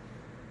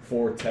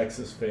for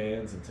Texas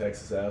fans and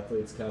Texas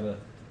athletes. Kind of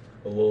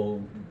a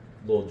little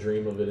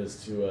dream of it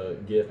is to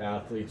get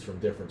athletes from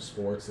different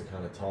sports to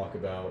kind of talk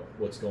about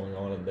what's going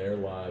on in their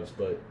lives,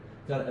 but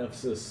kind of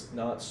emphasis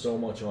not so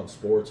much on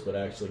sports, but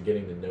actually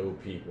getting to know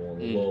people,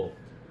 and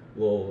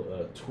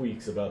little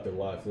tweaks about their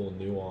life, little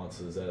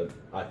nuances that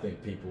I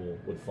think people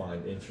would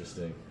find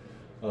interesting.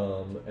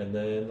 And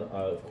then,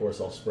 of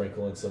course, I'll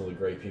sprinkle in some of the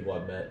great people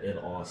I've met in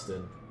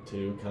Austin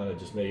too, kind of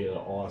just make it an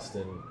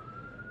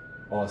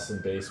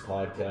Austin-based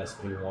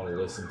podcast people want to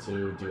listen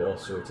to, do all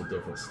sorts of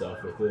different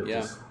stuff with it.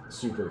 Yeah. Just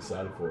super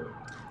excited for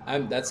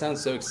it. That sounds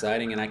so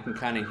exciting, and I can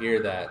kind of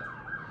hear that.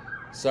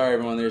 Sorry,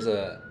 everyone, there's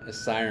a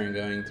siren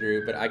going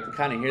through, but I can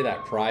kind of hear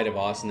that pride of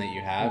Austin that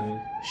you have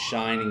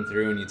shining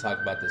through when you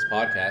talk about this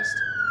podcast.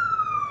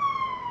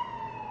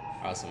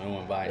 Awesome, it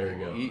went by. There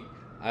you go.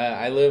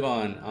 I live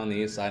on the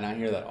east side, and I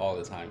hear that all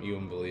the time. You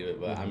wouldn't believe it,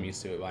 but I'm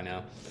used to it by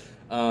now.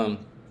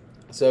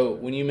 So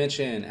when you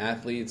mention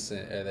athletes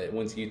that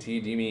went to UT, do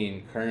you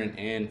mean current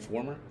and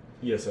former?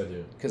 Yes, I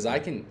do. Because I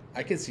can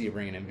see you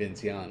bringing in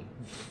Vince Young.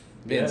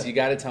 Vince, you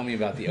got to tell me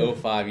about the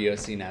 05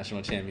 USC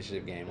National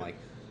Championship game. Like,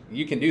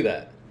 you can do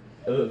that.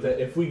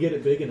 If we get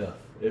it big enough.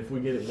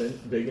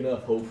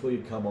 Hopefully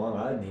it'd come on.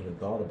 I hadn't even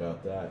thought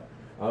about that.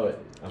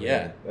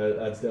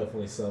 That's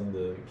definitely something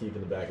to keep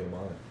in the back of the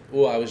mind.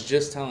 Well, I was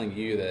just telling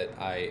you that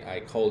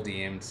I cold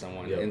DM'd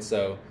someone. Yep. And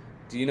so,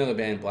 do you know the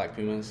band Black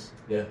Pumas?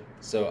 Yeah.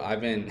 So I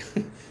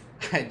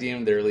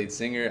DM'd their lead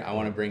singer. I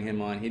want to bring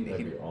him on. He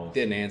awesome.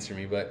 Didn't answer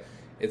me, but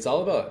it's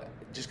all about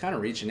just kind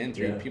of reaching in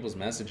through people's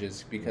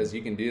messages, because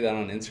you can do that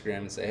on Instagram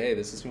and say, hey,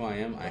 this is who I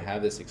am. I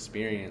have this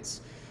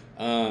experience.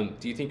 Do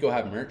you think you'll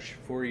have merch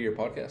for your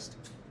podcast?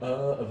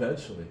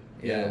 Eventually.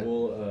 Yeah.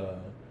 We'll,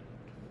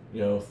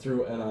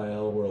 through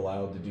NIL, we're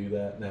allowed to do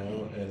that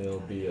now, and it'll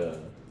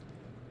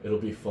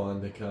be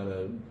fun to kind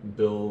of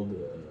build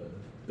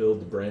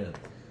the brand,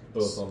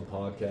 both on the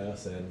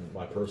podcast and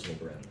my personal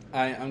brand.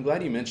 I'm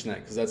glad you mentioned that,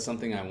 because that's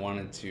something I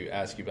wanted to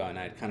ask you about, and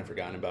I had kind of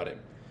forgotten about it.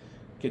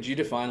 Could you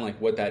define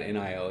like what that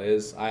NIL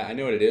is? I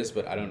know what it is,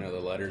 but I don't know the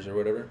letters or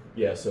whatever.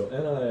 Yeah, so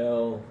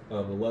NIL,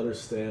 the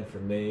letters stand for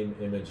name,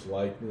 image,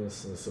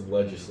 likeness, and some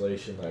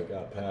legislation that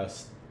got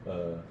passed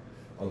on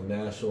the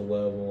national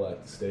level,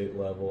 at the state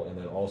level, and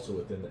then also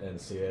within the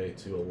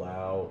NCAA to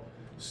allow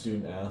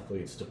student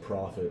athletes to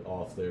profit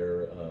off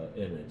their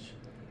image.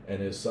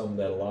 And it's something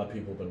that a lot of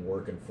people have been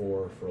working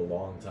for a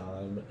long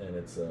time, and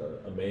it's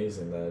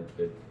amazing that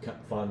it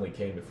finally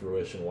came to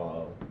fruition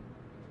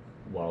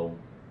while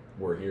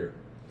we're here.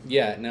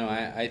 Yeah, no,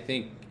 I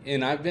think,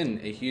 and I've been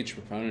a huge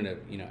proponent of,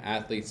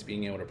 athletes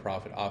being able to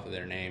profit off of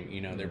their name.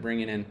 They're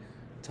bringing in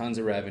tons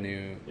of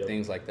revenue,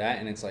 things like that,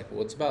 and it's like,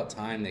 well, it's about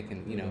time they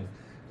can,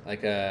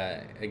 like,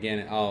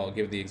 again, I'll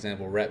give the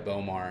example, Rhett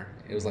Bomar.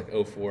 It was like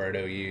 04 at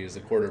OU, he was a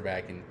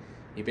quarterback, and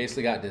he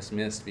basically got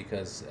dismissed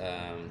because,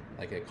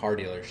 like, a car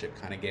dealership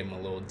kind of gave him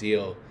a little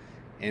deal,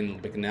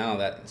 and now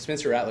that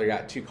Spencer Rattler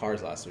got 2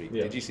 cars last week.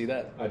 Yeah. Did you see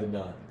that? I did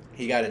not.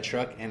 He got a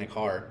truck and a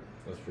car.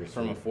 That's pretty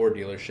from sweet. a Ford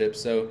dealership.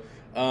 So,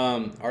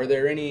 are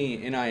there any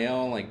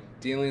NIL like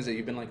dealings that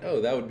you've been like, oh,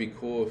 that would be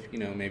cool if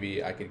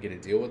maybe I could get a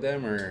deal with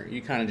them, or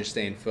you kind of just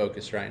staying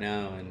focused right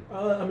now? And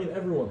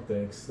everyone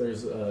thinks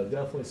there's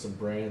definitely some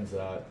brands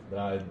that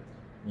I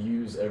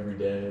use every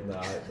day and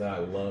that I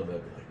love.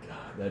 That be like,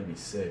 God, that'd be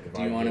sick.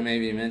 Do you want to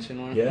maybe mention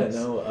one? Yeah,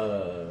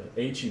 no.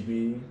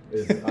 HEB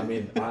is.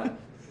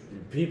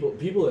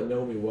 People that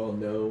know me well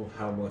know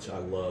how much I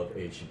love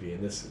HEB,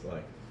 and this is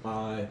like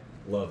I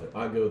love it.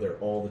 I go there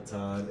all the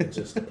time and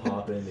just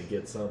pop in to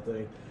get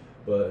something.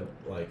 But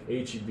like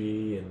HEB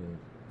and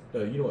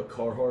you know what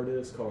Carhartt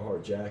is?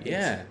 Carhartt jackets.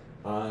 Yeah.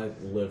 I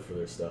live for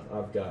their stuff.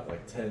 I've got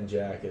like 10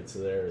 jackets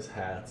of theirs,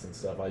 hats and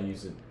stuff. I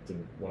use it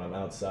when I'm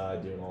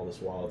outside doing all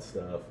this wild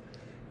stuff,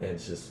 and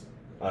it's just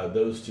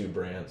those two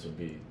brands would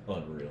be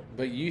unreal.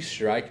 But you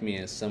strike me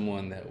as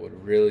someone that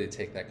would really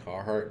take that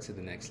Carhartt to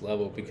the next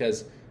level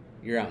because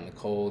you're out in the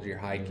cold, you're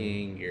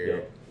hiking,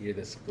 you're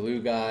this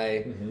glue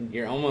guy.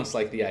 You're almost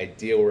like the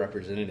ideal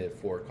representative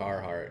for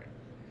Carhartt.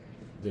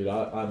 Dude,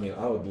 I mean,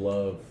 I would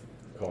love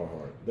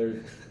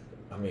Carhartt.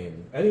 I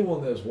mean,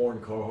 anyone that has worn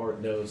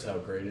Carhartt knows how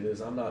great it is.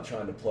 I'm not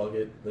trying to plug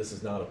it. This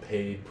is not a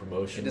paid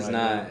promotion. It is right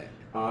not.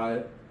 Now.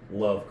 I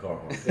love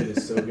Carhartt. It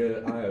is so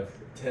good. I have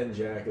 10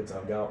 jackets.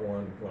 I've got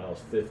one when I was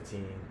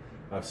 15.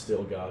 I've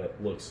still got it.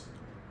 Looks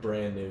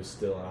brand new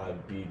still, and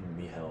I've beaten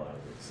the hell out of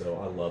it. So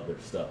I love their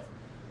stuff.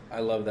 I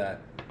love that.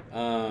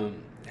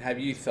 Have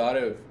you thought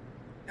of,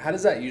 how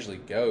does that usually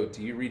go?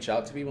 Do you reach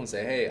out to people and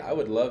say, hey, I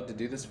would love to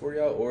do this for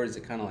y'all? Or is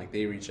it kind of like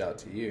they reach out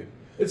to you?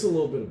 It's a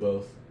little bit of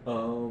both.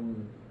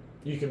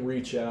 You can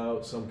reach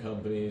out. Some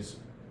companies,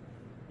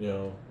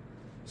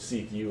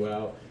 seek you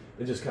out.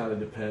 It just kind of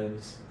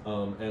depends.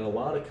 And a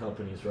lot of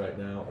companies right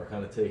now are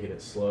kind of taking it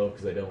slow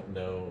because they don't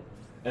know.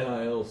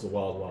 NIL is the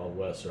wild, wild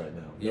west right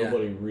now. Yeah.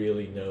 Nobody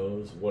really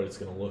knows what it's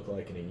going to look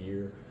like in a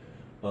year.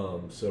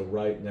 So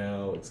right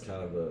now it's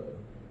kind of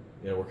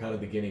we're kind of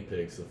the guinea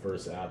pigs, the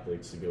first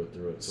athletes to go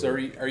through it. So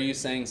are you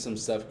saying some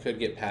stuff could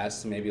get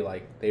passed, maybe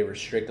like they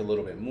restrict a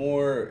little bit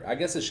more? I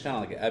guess it's kind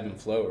of like an ebb and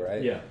flow,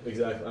 right? Yeah,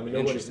 exactly. I mean,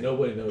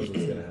 nobody knows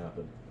what's going to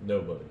happen.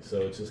 Nobody. So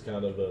it's just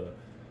kind of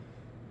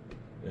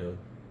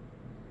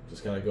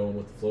just kind of going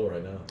with the flow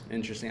right now.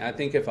 Interesting. I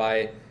think if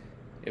I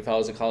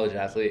was a college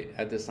athlete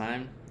at this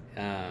time,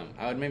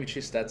 I would maybe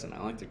choose Stetson.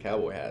 I like their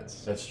cowboy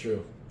hats. That's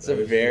true. It's a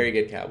very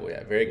good cowboy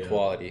hat, very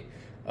quality.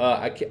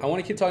 I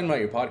want to keep talking about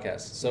your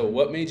podcast. So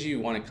what made you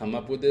want to come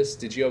up with this?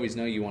 Did you always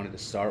know you wanted to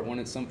start one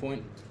at some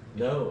point?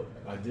 No,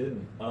 I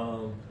didn't.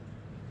 I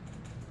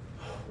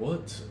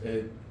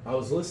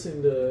was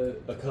listening to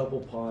a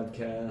couple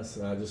podcasts,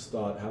 and I just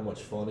thought how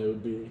much fun it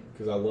would be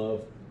because I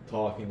love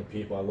talking to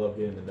people. I love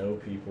getting to know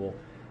people,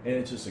 and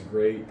it's just a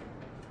great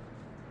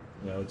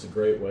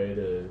way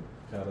to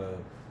kind of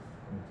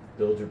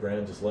build your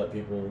brand. Just let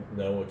people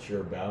know what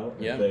you're about.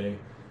 Yeah.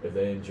 If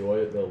they enjoy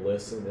it, they'll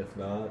listen. If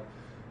not,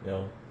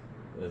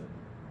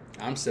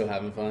 I'm still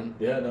having fun.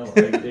 Yeah, no,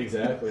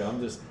 exactly.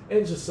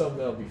 It's just something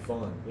that'll be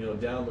fun.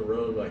 Down the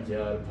road, I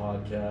had a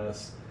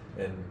podcast,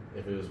 and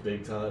if it was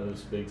big time, it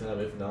was big time.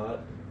 If not,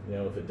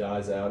 if it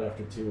dies out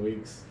after 2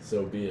 weeks,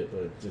 so be it.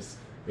 But just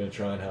going to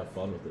try and have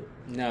fun with it.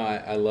 No,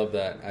 I love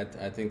that.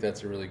 I think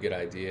that's a really good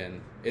idea,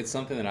 and it's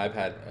something that I've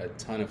had a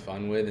ton of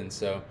fun with, and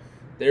so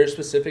there are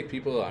specific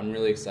people I'm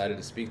really excited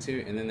to speak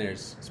to, and then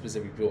there's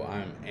specific people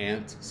I'm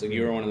amped. So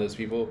you were one of those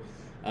people.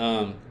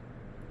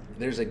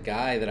 There's a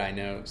guy that I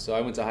know. So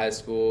I went to high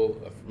school.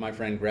 My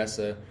friend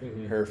Gressa,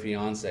 her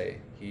fiance,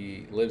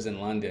 he lives in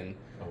London.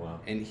 Oh, wow.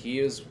 And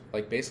he was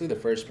like basically the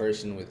first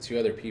person with two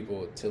other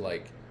people to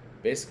like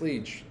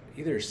basically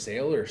either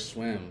sail or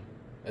swim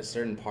a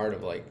certain part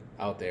of like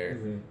out there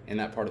in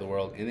that part of the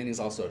world. And then he's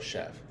also a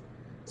chef.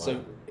 Wow.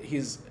 So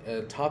he's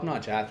a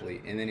top-notch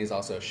athlete, and then he's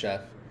also a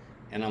chef.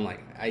 And I'm like,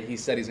 he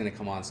said he's going to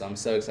come on, so I'm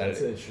so excited.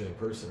 That's an interesting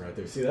person right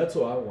there. See, that's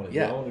what I want to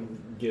do. I want to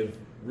give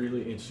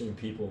really interesting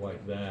people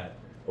like that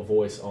a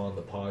voice on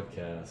the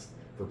podcast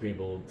for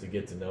people to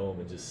get to know them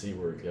and just see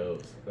where it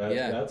goes.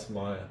 That's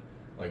my,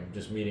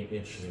 just meeting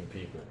interesting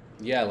people.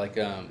 Yeah,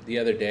 the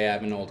other day I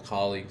have an old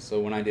colleague.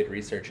 So when I did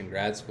research in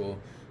grad school,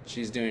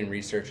 she's doing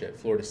research at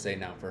Florida State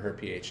now for her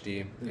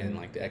PhD in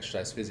the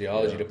exercise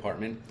physiology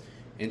department.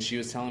 And she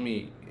was telling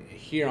me,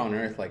 here on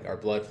Earth, our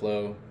blood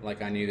flow,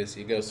 I knew this,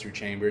 it goes through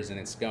chambers and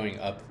it's going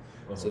up,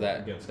 so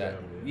that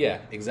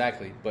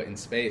exactly. But in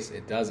space,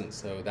 it doesn't,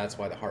 so that's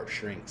why the heart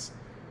shrinks.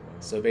 Wow.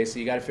 So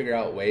basically, you got to figure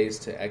out ways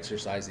to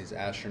exercise these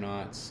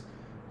astronauts,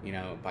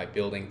 by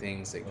building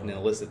things that can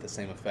elicit the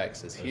same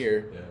effects as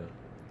here. Yeah.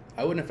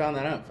 I wouldn't have found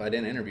that out if I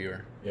didn't interview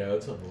her. Yeah,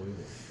 that's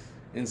unbelievable.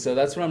 And so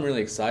that's what I'm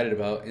really excited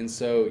about. And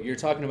so you're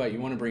talking about you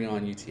want to bring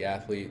on UT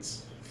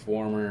athletes,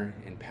 former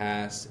and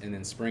past, and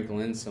then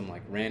sprinkle in some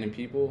random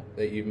people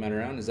that you've met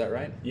around. Is that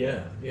right?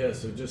 Yeah.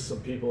 So just some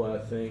people I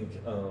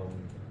think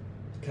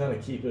kind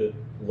of keep it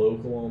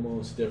local,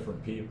 almost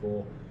different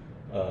people,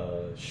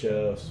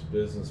 chefs,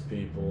 business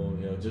people.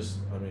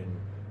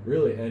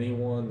 Really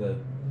anyone that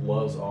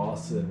loves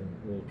Austin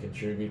will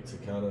contribute to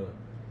kind of,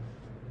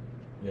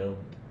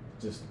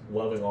 just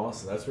loving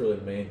Austin. That's really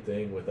the main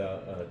thing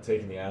without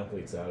taking the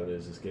athletes out of it,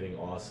 is just getting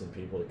Austin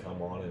people to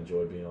come on and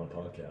enjoy being on a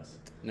podcast.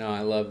 No,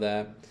 I love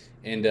that.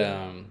 And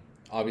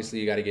obviously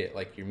you got to get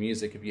your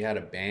music. If you had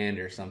a band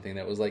or something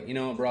that was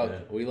Brock,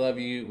 we love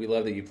you. We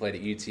love that you played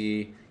at UT.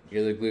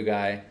 You're the glue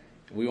guy.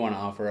 We want to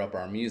offer up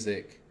our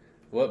music.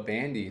 What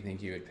band do you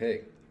think you would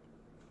pick?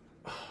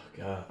 Oh,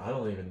 God, I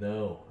don't even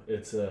know.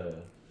 It's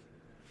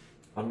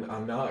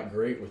I'm not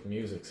great with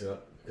music,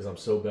 because I'm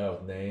so bad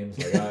with names.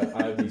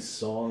 I have these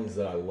songs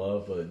that I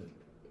love, but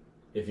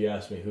if you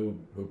ask me who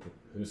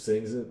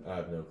sings it, I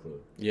have no clue.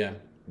 Yeah,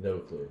 no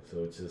clue.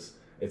 So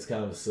it's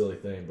kind of a silly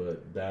thing,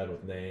 but bad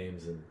with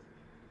names and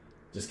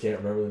just can't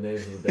remember the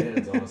names of the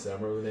bands. Honestly, I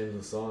remember the names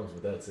of the songs,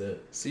 but that's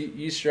it. See,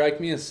 you strike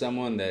me as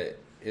someone that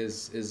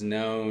is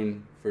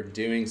known for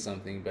doing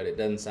something, but it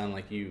doesn't sound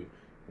like you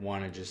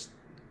want to just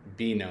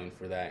be known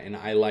for that, and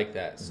I like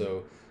that. Mm-hmm.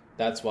 So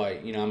that's why,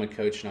 I'm a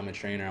coach and I'm a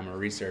trainer, I'm a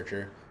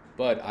researcher,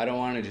 but I don't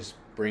want to just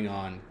bring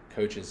on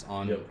coaches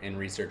on and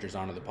researchers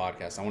onto the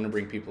podcast. I want to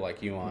bring people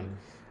like you on. Mm-hmm.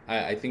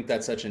 I think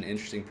that's such an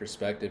interesting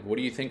perspective. What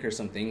do you think are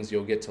some things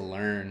you'll get to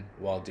learn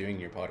while doing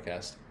your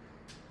podcast?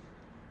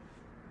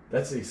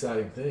 That's the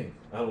exciting thing.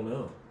 I don't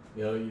know.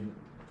 You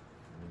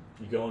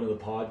go into the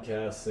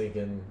podcast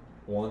thinking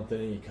one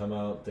thing, you come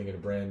out thinking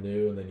brand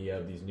new, and then you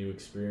have these new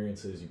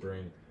experiences. You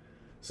bring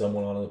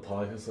someone onto the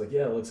podcast, like,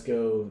 yeah, let's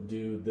go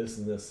do this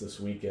and this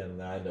weekend,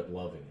 and I end up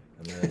loving it.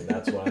 And then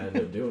that's what I end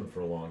up doing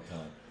for a long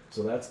time.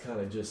 So that's kind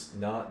of just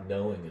not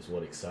knowing is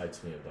what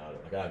excites me about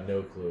it. Like, I have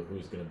no clue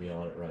who's going to be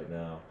on it right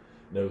now,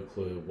 no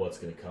clue what's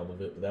going to come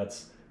of it, but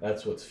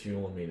that's what's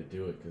fueling me to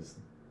do it, because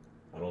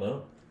I don't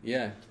know.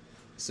 Yeah.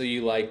 So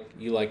you like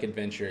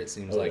adventure, it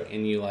seems like,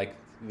 and you like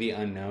the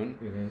unknown.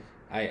 Mm-hmm.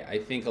 I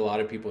think a lot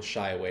of people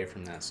shy away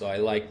from that. So I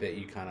like that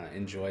you kind of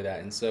enjoy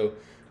that. And so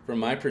from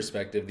my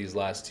perspective, these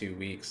last 2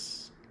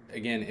 weeks,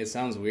 again, it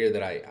sounds weird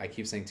that I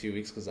keep saying 2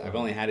 weeks because I've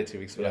only had it 2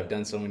 weeks, but I've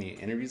done so many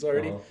interviews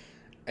already.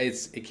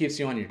 It keeps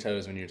you on your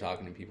toes when you're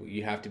talking to people.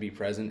 You have to be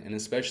present, and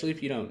especially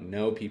if you don't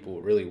know people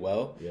really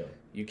well,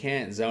 you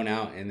can't zone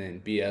out and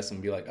then BS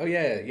and be like, oh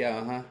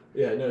yeah, uh-huh.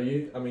 Yeah, no,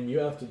 you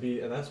have to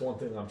be, and that's one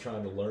thing I'm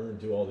trying to learn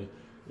through all the,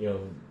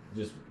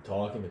 just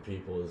talking to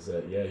people is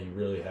that, you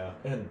really have,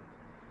 and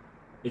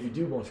if you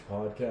do a bunch of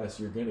podcasts,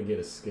 you're going to get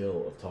a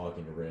skill of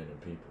talking to random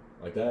people.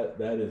 Like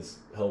that is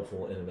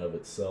helpful in and of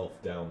itself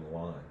down the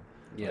line.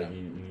 Yeah. Like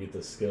you get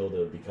the skill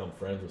to become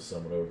friends with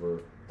someone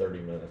over 30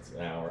 minutes,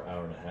 an hour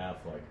and a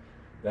half. Like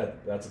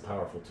that's a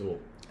powerful tool.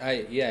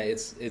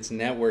 It's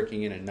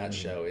networking in a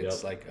nutshell.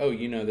 It's like,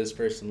 this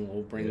person,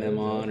 will bring them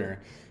on,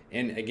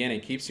 and again,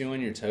 it keeps you on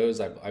your toes.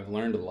 I've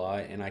learned a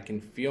lot, and I can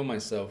feel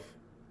myself.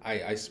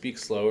 I speak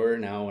slower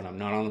now when I'm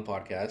not on the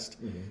podcast.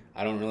 Mm-hmm.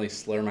 I don't really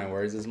slur my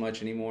words as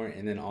much anymore.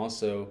 And then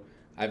also,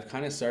 I've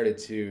kind of started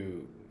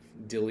to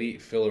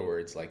delete filler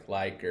words like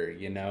or,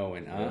 and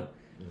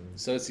Mm-hmm.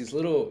 So it's these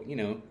little,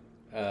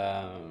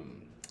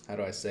 how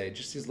do I say,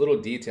 just these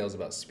little details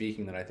about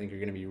speaking that I think are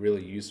going to be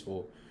really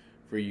useful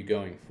for you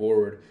going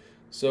forward.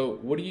 So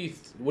what do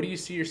you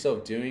see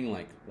yourself doing,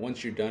 like,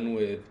 once you're done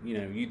with,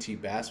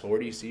 UT basketball? Where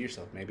do you see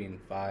yourself maybe in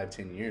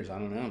 5-10 years? I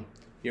don't know.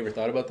 You ever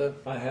thought about that?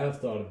 I have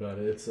thought about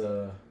it. It's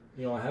I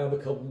have a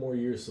couple more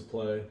years to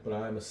play, but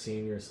I am a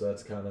senior, so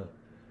that's kind of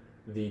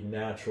the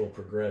natural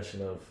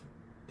progression of,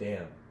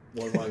 damn,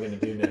 what am I going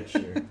to do next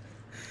year?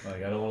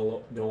 Like, I don't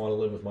want to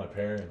live with my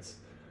parents,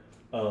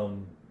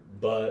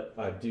 but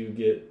I do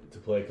get to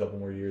play a couple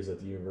more years at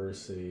the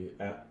university.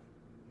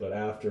 But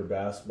after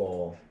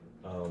basketball,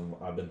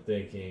 I've been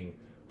thinking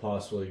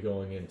possibly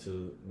going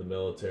into the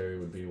military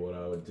would be what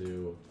I would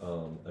do.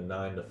 A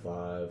 9 to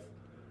 5.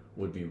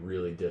 Would be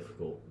really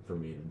difficult for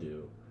me to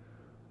do.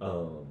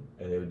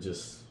 And it would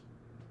just,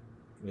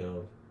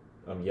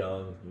 I'm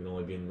young, you can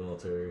only be in the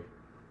military.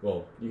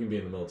 Well, you can be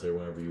in the military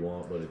whenever you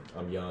want, but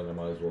I'm young, I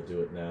might as well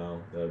do it now.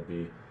 That would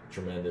be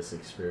tremendous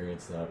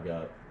experience, and I've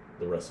got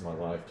the rest of my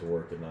life to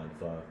work at 9 to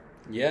 5.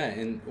 Yeah,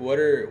 and what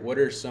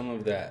are some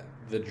of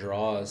the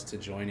draws to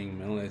joining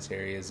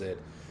military? Is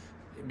it,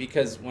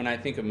 because when I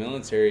think of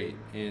military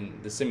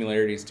and the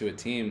similarities to a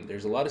team,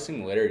 there's a lot of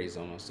similarities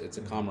almost. It's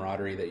a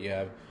camaraderie that you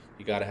have.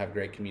 You got to have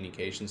great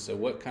communication. So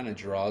what kind of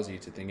draws you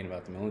to thinking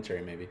about the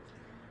military maybe?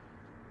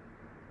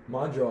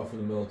 My draw for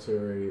the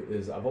military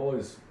is I've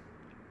always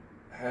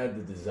had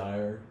the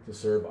desire to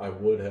serve. I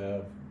would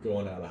have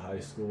going out of high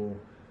school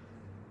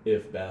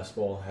if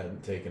basketball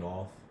hadn't taken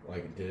off like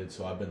it did.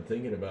 So I've been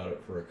thinking about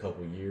it for a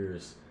couple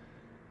years,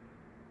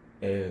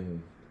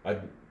 and I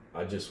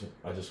just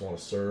want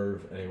to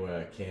serve any way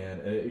I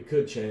can. And it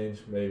could change.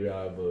 Maybe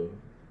I have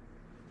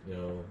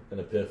an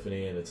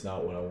epiphany and it's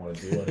not what I want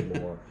to do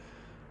anymore.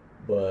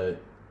 But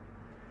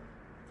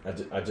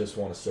I just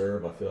want to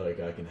serve. I feel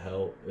like I can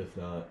help. If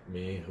not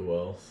me, who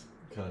else?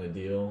 Kind of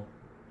deal.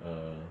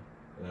 And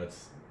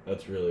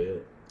that's really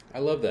it. I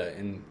love that.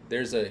 And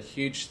there's a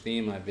huge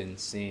theme I've been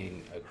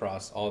seeing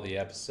across all the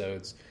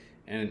episodes.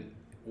 And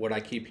what I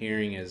keep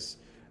hearing is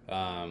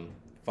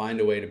find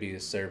a way to be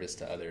of service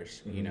to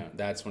others. Mm-hmm.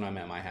 That's when I'm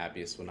at my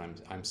happiest, when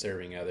I'm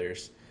serving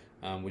others.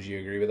 Would you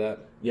agree with that?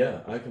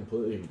 Yeah, I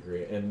completely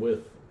agree. And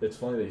it's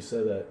funny that you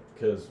said that,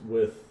 because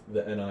with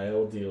the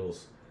NIL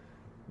deals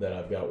that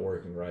I've got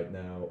working right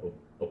now,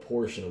 a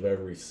portion of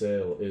every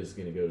sale is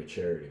going to go to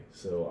charity.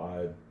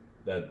 So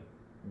that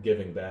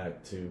giving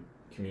back to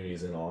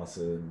communities in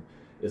Austin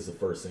is the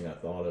first thing I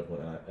thought of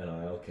when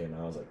NIL came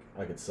out. I was like,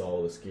 I could sell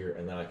all this gear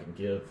and then I can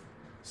give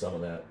some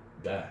of that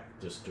back,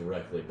 just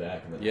directly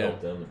back, and then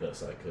help them the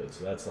best I could.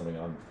 So that's something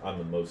I'm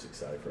the most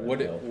excited for.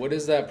 What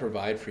does that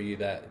provide for you,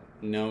 that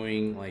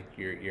knowing like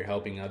you're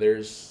helping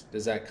others?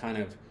 Does that kind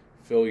of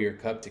fill your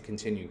cup to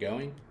continue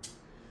going?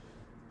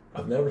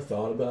 I've never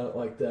thought about it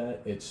like that.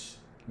 It's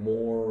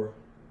more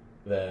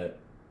that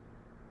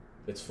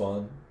it's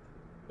fun.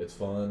 It's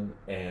fun,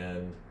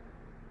 and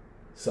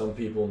some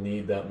people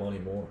need that money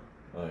more.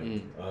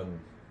 Like,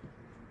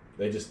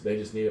 they just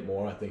need it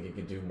more. I think it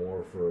could do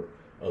more for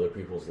other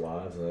people's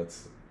lives, and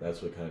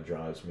that's what kind of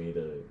drives me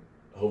to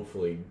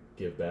hopefully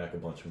give back a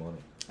bunch of money.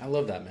 I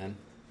love that, man.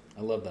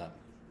 I love that.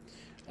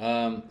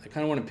 I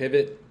kind of want to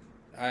pivot.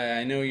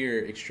 I know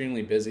you're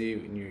extremely busy,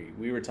 and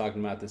we were talking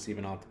about this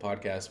even off the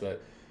podcast,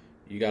 but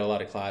you got a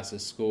lot of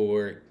classes,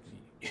 schoolwork.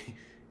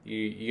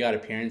 You got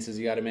appearances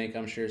you got to make,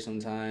 I'm sure,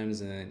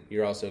 sometimes, and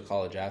you're also a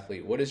college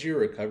athlete. What does your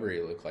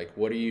recovery look like?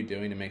 What are you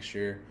doing to make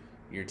sure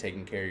you're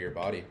taking care of your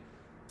body?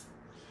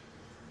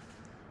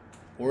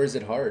 Or is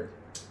it hard?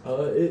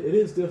 It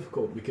is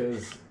difficult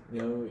because,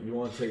 you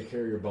want to take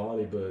care of your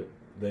body, but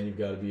then you've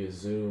got to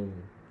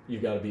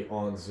be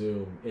on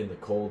Zoom in the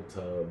cold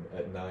tub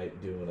at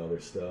night doing other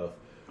stuff,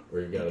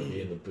 or you've got to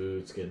be in the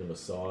boots getting a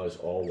massage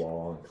all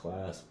while in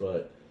class.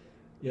 But,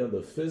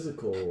 the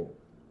physical,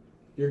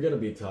 you're going to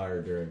be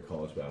tired during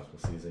college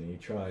basketball season. You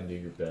try and do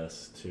your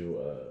best to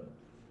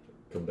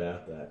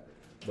combat that.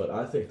 But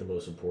I think the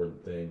most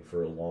important thing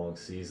for a long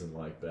season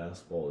like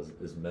basketball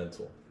is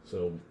mental.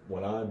 So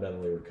when I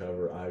mentally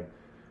recover, I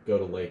go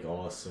to Lake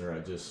Austin, or I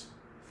just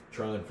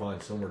try and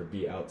find somewhere to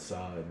be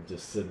outside and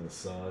just sit in the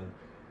sun,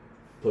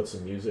 put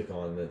some music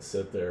on, and then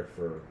sit there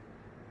for,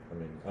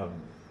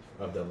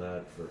 I've done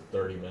that for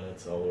 30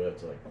 minutes all the way up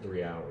to like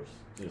 3 hours.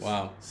 Just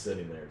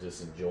sitting there,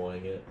 just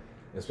enjoying it.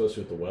 And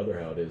especially with the weather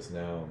how it is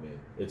now,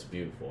 it's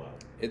beautiful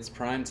out. It's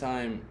prime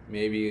time,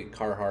 maybe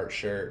Carhartt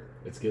shirt.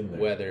 It's getting there.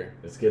 Weather.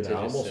 It's getting there.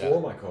 I almost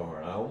wore my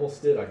Carhartt. I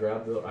almost did. I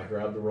grabbed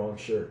the wrong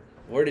shirt.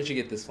 Where did you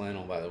get this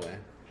flannel, by the way?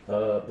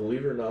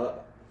 Believe it or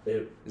not,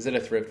 is it a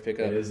thrift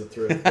pickup? It is a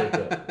thrift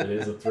pickup. It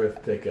is a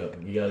thrift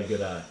pickup. You got a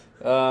good eye.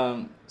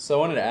 So I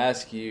wanted to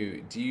ask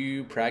you, do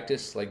you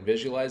practice like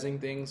visualizing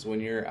things when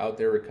you're out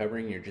there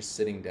recovering? You're just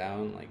sitting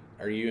down. Like,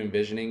 are you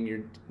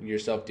envisioning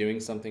yourself doing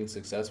something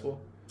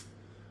successful?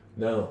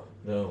 No.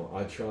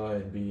 I try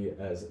and be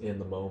as in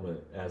the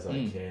moment as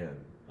I can.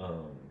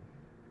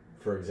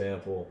 For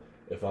example,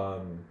 if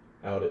I'm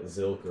out at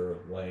Zilker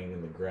laying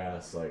in the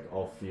grass, like,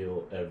 I'll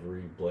feel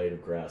every blade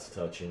of grass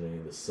touching me,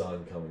 the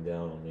sun coming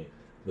down on me,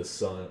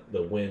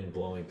 the wind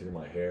blowing through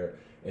my hair,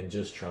 and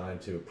just trying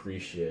to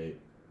appreciate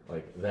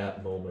like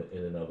that moment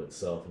in and of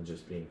itself, and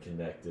just being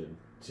connected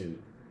to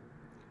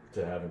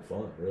having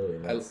fun, really.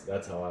 And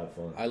that's how I have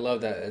fun. I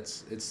love that.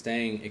 It's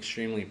staying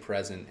extremely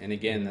present, and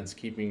again, that's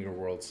keeping your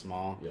world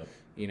small. Yep.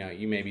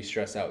 You may be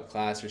stressed out with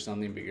class or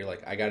something, but you're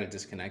like, I got to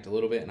disconnect a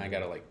little bit, and I got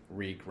to like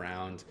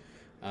re-ground.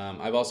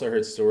 I've also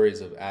heard stories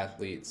of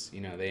athletes,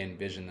 they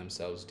envision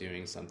themselves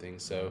doing something.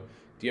 So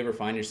do you ever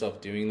find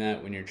yourself doing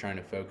that when you're trying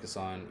to focus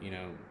on,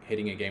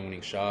 hitting a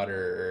game-winning shot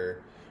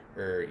or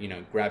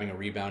grabbing a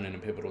rebound in a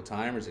pivotal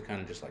time? Or is it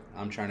kind of just like,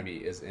 I'm trying to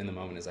be as in the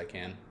moment as I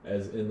can?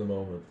 As in the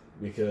moment,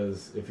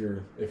 because if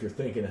you're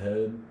thinking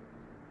ahead,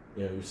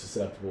 you're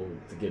susceptible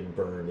to getting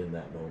burned in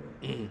that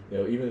moment.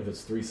 Even if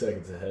it's 3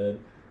 seconds ahead,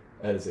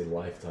 that is a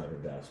lifetime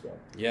in basketball.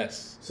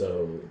 Yes.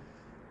 So,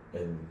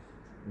 and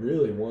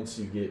really, once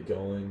you get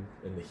going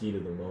in the heat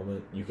of the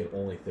moment, you can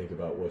only think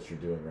about what you're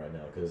doing right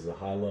now, because the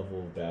high level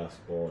of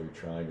basketball, you're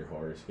trying your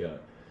hardest. You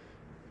got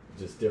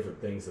just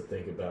different things to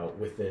think about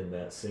within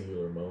that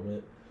singular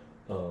moment.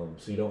 So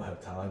you don't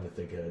have time to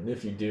think ahead. And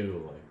if you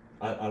do,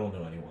 like, I don't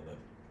know anyone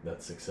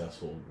that's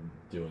successful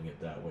doing it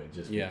that way,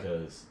 just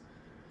because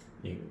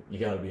you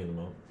got to be in the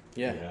moment.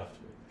 Yeah. You have to.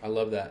 I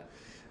love that.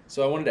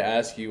 So I wanted to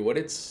ask you,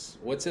 what's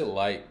it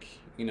like,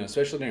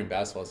 especially during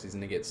basketball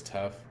season, it gets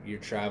tough. You're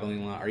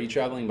traveling a lot. Are you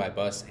traveling by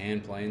bus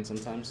and plane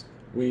sometimes?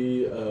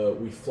 We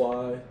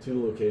fly to the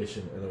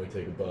location, and then we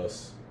take a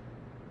bus.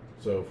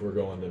 So if we're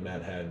going to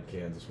Manhattan,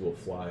 Kansas, we'll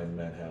fly in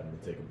Manhattan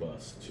and take a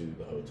bus to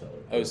the hotel.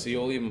 Oh, so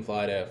you'll even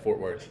fly to Fort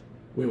Worth?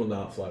 We will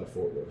not fly to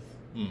Fort Worth.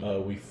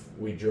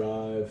 We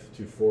drive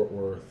to Fort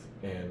Worth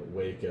and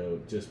Waco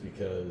just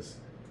because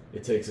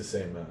it takes the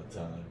same amount of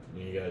time.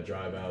 You got to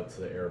drive out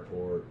to the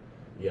airport.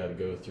 You got to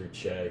go through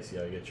checks. You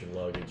got to get your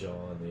luggage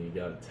on. Then you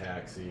got to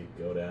taxi,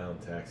 go down,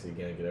 taxi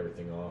again, get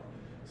everything off.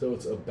 So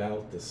it's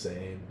about the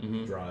same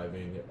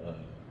driving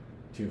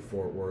to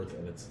Fort Worth,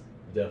 and it's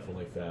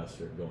definitely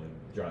faster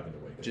driving to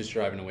Waco. Just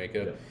driving to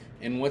Waco. Yeah.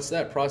 And what's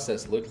that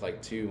process look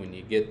like too when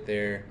you get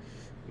there?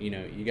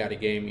 You got a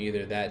game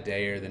either that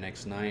day or the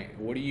next night.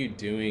 What are you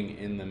doing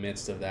in the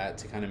midst of that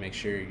to kind of make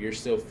sure you're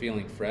still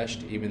feeling fresh,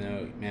 even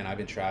though, man, I've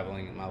been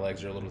traveling and my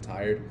legs are a little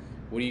tired?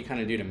 What do you kind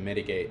of do to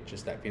mitigate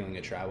just that feeling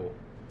of travel?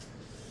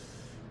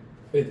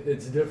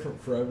 It's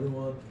different for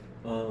everyone.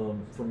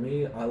 For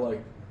me, I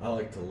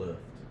like to lift.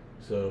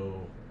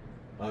 So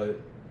I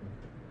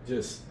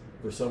just,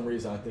 for some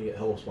reason, I think it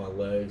helps my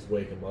legs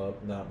wake them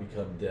up, not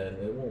become dead.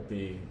 And it won't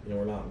be,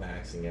 we're not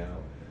maxing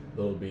out.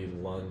 There'll be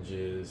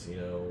lunges,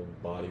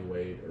 body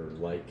weight or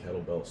light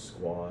kettlebell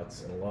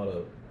squats, and a lot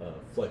of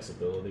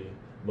flexibility,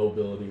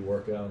 mobility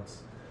workouts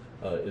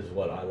is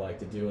what I like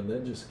to do. And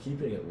then just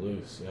keeping it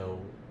loose.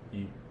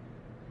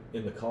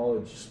 In the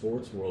college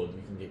sports world,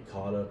 you can get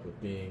caught up with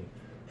being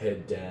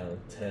head down,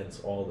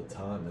 tense all the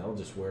time. That'll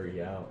just wear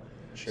you out.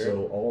 Sure.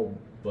 So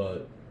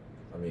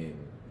I mean,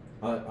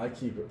 I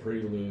keep it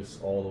pretty loose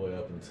all the way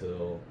up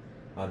until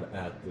I'm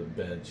at the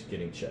bench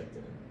getting checked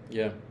in.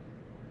 Yeah.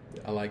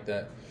 I like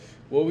that.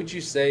 What would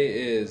you say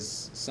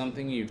is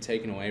something you've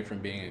taken away from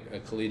being a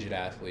collegiate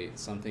athlete,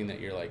 something that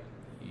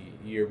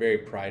you're very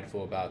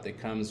prideful about that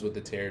comes with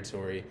the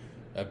territory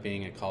of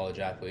being a college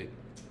athlete?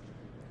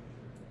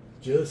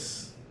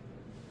 Just,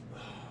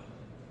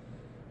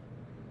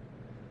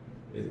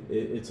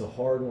 it's a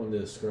hard one to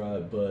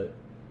describe, but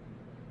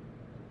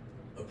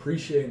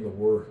appreciating the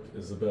work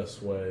is the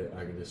best way I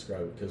can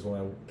describe it. Because when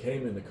I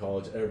came into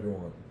college,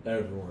 everyone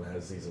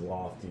has these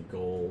lofty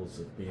goals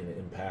of being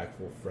an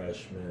impactful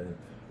freshman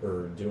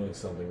or doing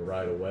something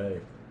right away,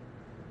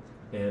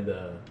 and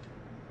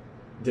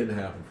didn't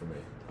happen for me.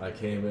 I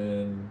came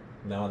in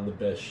not in the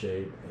best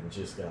shape and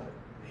just got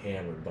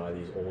hammered by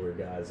these older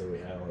guys that we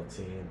had on the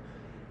team.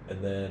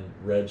 And then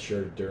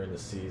redshirted during the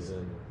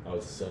season. I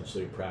was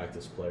essentially a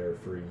practice player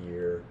for a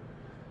year.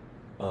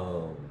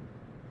 So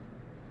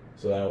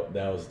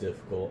that was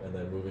difficult. And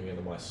then moving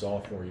into my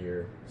sophomore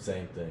year,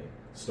 same thing.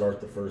 Start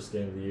the first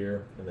game of the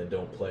year and then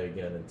don't play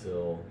again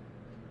until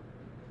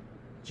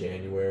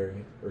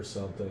January or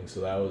something.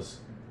 So that was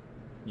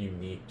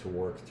unique to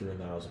work through, and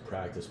then I was a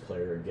practice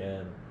player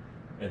again.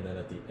 And then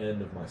at the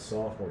end of my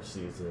sophomore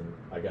season,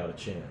 I got a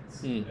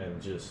chance and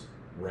just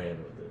ran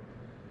with it.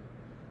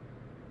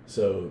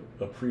 So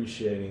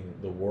appreciating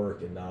the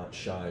work and not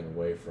shying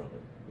away from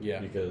it. Yeah.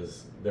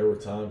 Because there were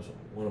times,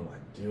 what am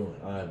I doing?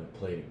 I haven't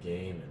played a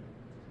game in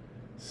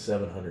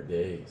 700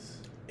 days.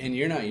 And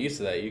you're not used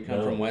to that. You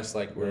come from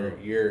Westlake where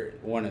you're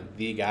one of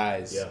the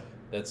guys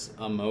that's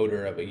a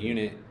motor of a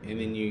unit. And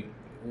then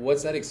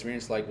what's that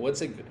experience like?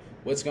 What's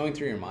going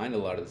through your mind a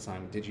lot of the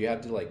time? Did you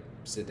have to like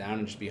sit down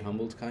and just be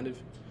humbled kind of?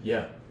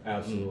 Yeah,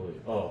 absolutely.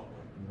 Oh,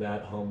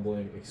 that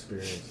humbling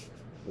experience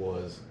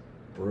was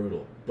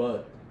brutal.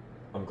 But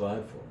I'm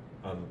glad for it.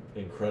 I'm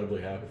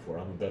incredibly happy for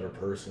it. I'm a better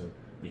person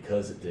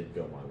because it didn't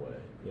go my way.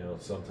 You know,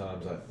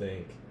 sometimes I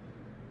think,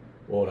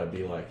 what would I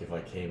be like if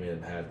I came in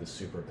and had the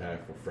super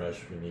impactful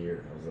freshman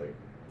year? I was like,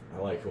 I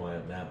like who I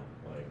am now.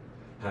 Like,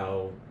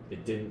 how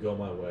it didn't go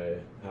my way,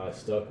 how I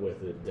stuck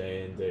with it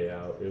day in, day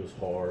out. It was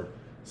hard.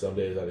 Some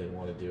days I didn't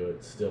want to do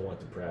it. Still went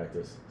to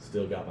practice.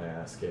 Still got my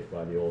ass kicked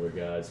by the older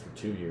guys for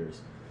 2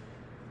 years.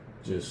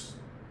 Just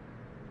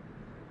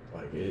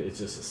like it's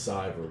just a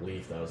sigh of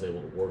relief that I was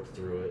able to work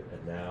through it,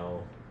 and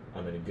now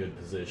I'm in a good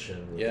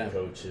position with the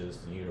coaches,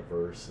 the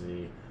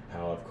university,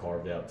 how I've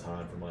carved out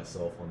time for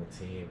myself on the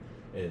team,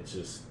 and it's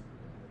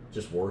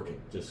just working,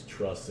 just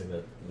trusting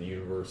that the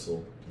universe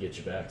will get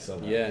you back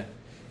somehow. Yeah.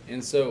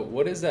 And so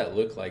what does that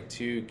look like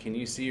too? Can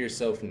you see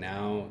yourself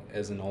now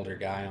as an older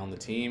guy on the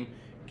team?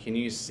 Can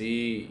you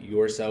see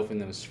yourself in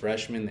those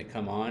freshmen that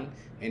come on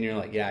and you're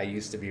like, yeah, I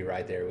used to be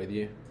right there with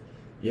you?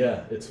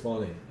 Yeah, it's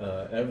funny.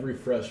 Every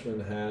freshman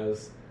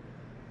has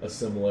a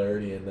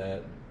similarity in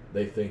that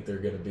they think they're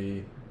going to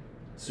be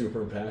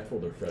super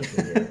impactful their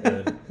freshman year.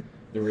 And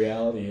the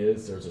reality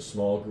is there's a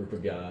small group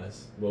of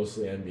guys,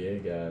 mostly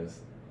NBA guys,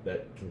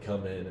 that can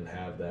come in and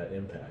have that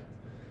impact.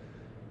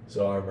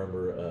 So I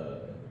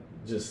remember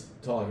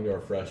just talking to our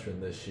freshmen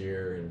this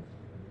year and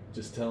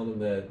just telling them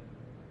that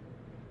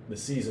the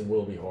season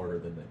will be harder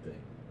than they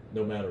think,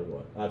 no matter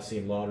what. I've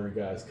seen lottery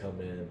guys come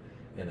in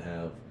and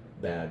have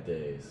bad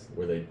days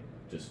where they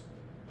just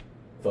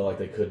felt like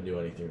they couldn't do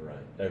anything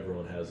right.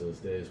 Everyone has those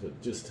days,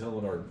 but just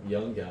telling our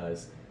young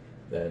guys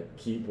that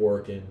keep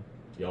working,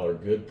 y'all are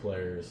good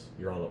players,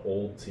 you're on an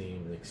old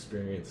team, an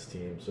experienced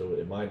team, so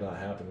it might not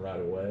happen right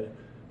away,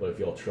 but if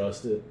y'all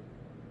trust it,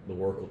 the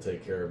work will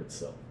take care of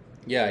itself.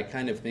 Yeah, I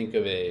kind of think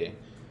of a,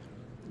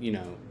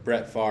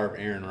 Brett Favre,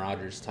 Aaron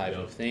Rodgers type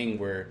of thing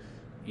where,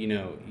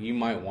 you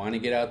might want to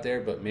get out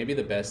there, but maybe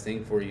the best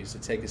thing for you is to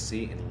take a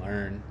seat and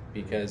learn,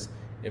 because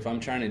if I'm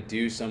trying to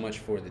do so much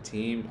for the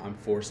team, I'm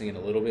forcing it a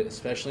little bit,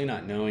 especially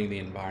not knowing the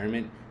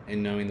environment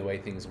and knowing the way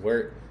things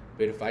work.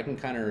 But if I can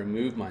kind of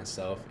remove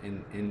myself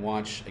and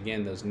watch,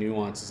 again, those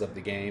nuances of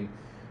the game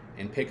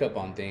and pick up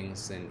on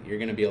things, then you're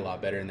going to be a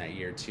lot better in that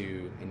year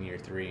 2 and year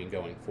 3 and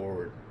going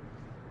forward.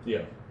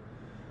 Yeah.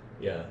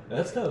 Yeah. And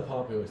that's kind of a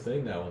popular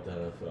thing now with the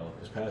NFL,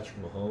 because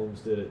Patrick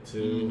Mahomes did it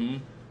too. Mm-hmm.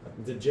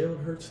 Did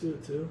Jalen Hurts do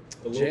it too?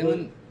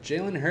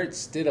 Jalen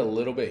Hurts did a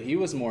little bit. He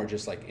was more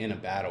just like in a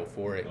battle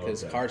for it,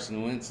 because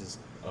Carson Wentz is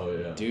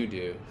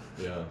doo-doo.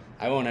 Yeah.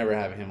 I won't ever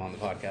have him on the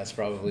podcast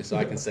probably, so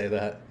I can say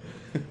that.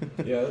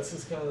 Yeah, that's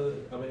just kind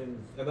of, and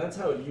that's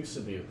how it used to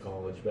be with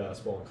college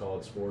basketball and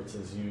college sports,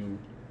 is you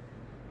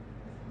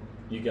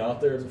got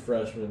there as a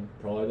freshman,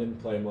 probably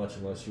didn't play much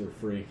unless you were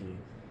freaky,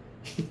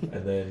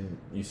 and then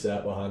you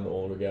sat behind the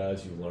older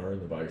guys, you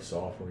learned, by your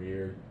sophomore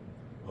year,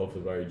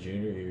 hopefully by your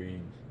junior year,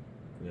 you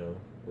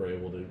were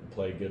able to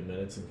play good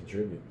minutes and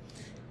contribute.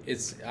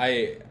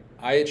 I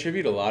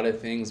attribute a lot of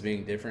things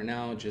being different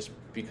now just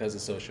because of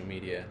social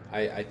media.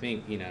 I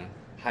think,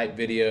 hype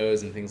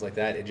videos and things like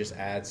that, it just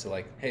adds to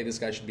like, hey, this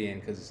guy should be in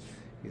because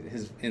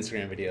his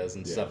Instagram videos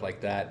and stuff like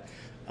that.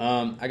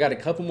 I got a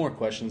couple more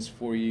questions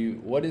for you.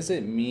 What does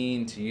it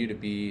mean to you to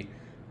be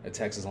a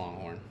Texas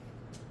Longhorn?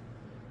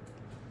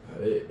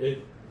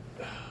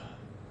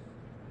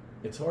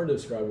 It's hard to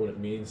describe what it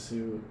means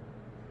to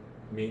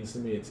me.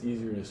 It's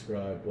easier to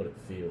describe what it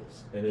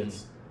feels, and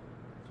it's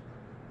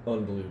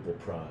unbelievable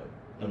pride.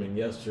 I mean,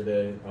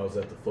 yesterday I was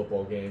at the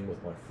football game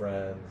with my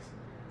friends,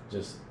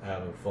 just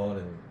having fun,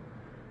 and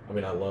I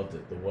mean, I loved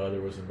it. The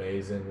weather was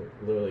amazing.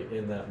 Literally,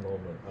 in that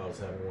moment, I was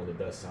having one of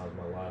the best times of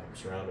my life. I'm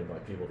surrounded by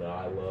people that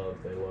I love.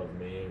 They love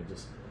me, and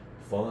just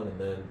fun. And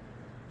then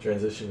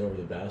transitioning over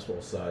to the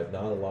basketball side,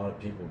 not a lot of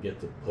people get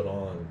to put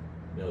on,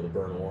 the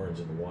burnt orange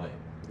and the white.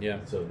 Yeah.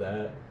 So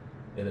that,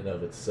 in and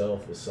of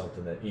itself, is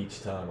something that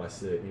each time I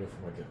see it,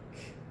 I go,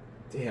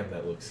 damn,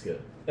 that looks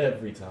good.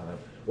 Every time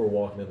we're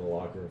walking in the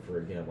locker room for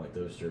a game, like,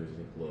 those jerseys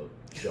look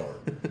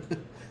sharp.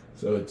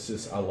 So it's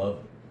just, I love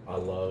it. I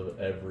love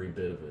every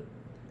bit of it.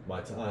 My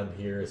time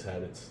here has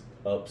had its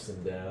ups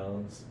and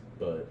downs,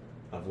 but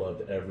I've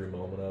loved every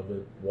moment of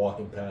it.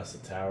 Walking past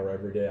the tower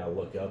every day, I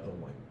look up and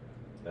I'm like,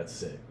 that's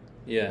sick.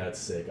 Yeah. That's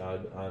sick.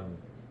 I'm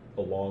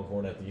a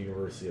Longhorn at the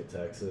University of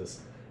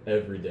Texas.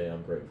 Every day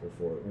I'm grateful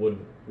for it.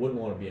 Wouldn't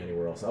want to be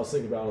anywhere else. I was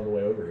thinking about it on the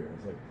way over here. I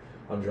was like,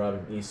 I'm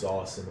driving East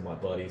Austin to my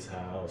buddy's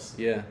house.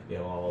 Yeah.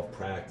 I'll have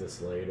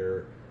practice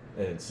later,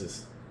 and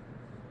it's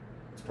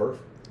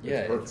perfect.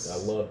 Yeah, it's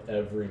perfect. I love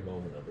every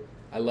moment of it.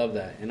 I love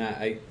that. And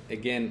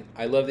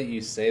I love that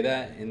you say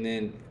that. And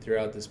then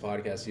throughout this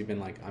podcast, you've been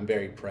like, I'm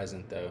very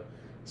present though.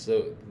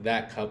 So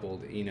that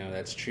coupled,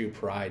 that's true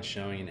pride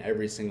showing in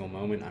every single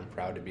moment. I'm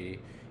proud to be,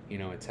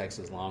 a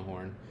Texas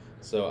Longhorn.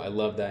 So I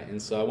love that.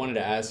 And so I wanted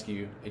to ask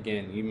you,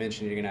 again, you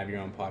mentioned you're going to have your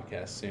own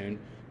podcast soon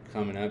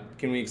coming up.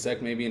 Can we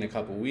expect maybe in a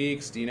couple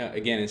weeks? Do you know,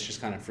 again, it's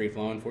just kind of free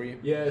flowing for you?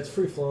 Yeah, it's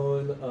free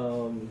flowing.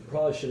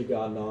 Probably should have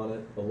gotten on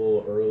it a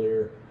little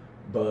earlier,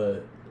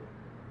 but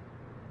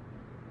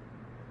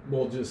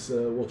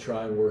we'll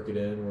try and work it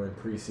in. We're in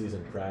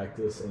preseason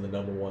practice, and the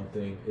number one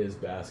thing is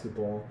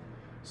basketball.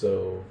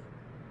 So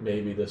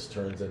maybe this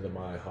turns into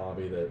my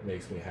hobby that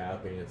makes me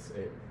happy. It's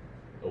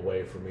a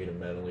way for me to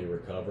mentally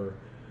recover.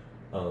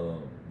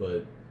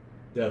 But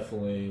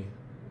definitely,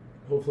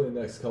 hopefully the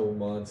next couple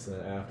months and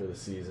then after the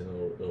season,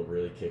 it'll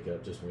really kick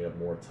up just when we have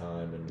more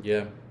time. And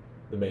yeah,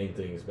 the main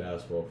thing is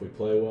basketball. If we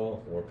play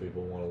well, more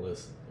people want to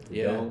listen. If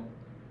we don't,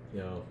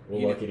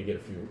 we're lucky to get a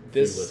few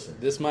listeners.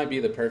 This might be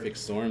the perfect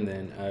storm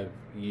then of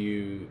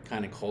you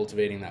kind of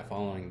cultivating that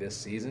following this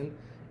season,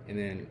 and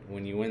then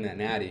when you win that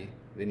natty,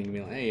 then you can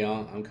be like, hey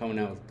y'all, I'm coming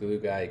out with Glue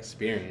Guy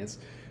experience.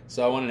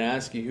 So I wanted to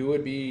ask you, who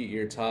would be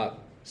your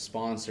top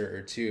sponsor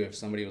or two if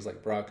somebody was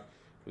like, Brock,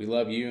 we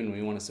love you and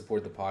we want to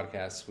support the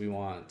podcast, we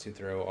want to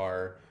throw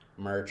our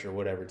merch or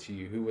whatever to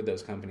you, who would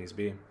those companies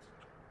be?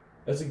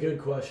 That's a good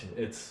question.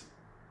 It's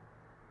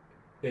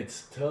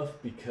tough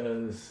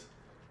because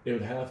it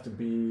would have to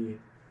be,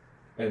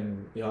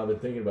 and I've been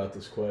thinking about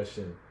this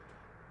question,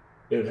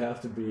 it would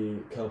have to be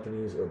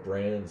companies or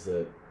brands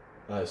that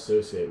I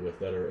associate with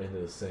that are into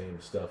the same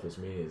stuff as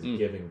me, is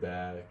giving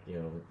back,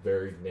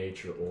 very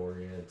nature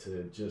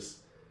oriented,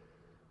 just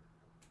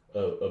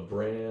a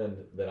brand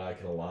that I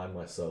can align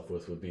myself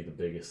with would be the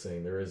biggest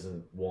thing. There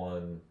isn't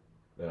one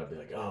that I'd be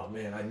like, oh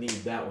man, I need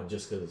that one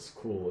just because it's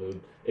cool.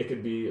 It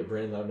could be a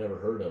brand that I've never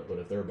heard of, but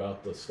if they're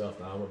about the stuff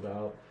that I'm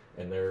about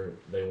and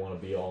they want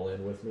to be all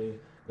in with me,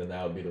 then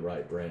that would be the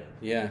right brand.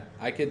 Yeah,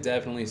 I could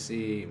definitely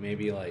see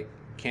maybe like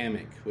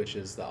Kamek, which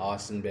is the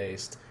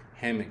Austin-based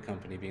hammock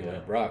company, being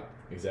like, Brock,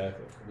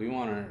 exactly, we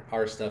want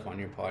our stuff on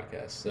your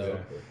podcast. So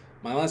exactly.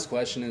 My last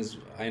question is,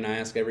 and I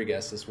ask every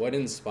guest this, what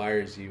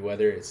inspires you,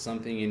 whether it's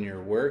something in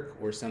your work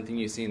or something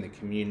you see in the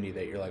community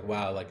that you're like,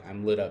 wow, like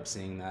I'm lit up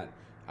seeing that.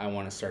 I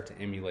want to start to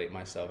emulate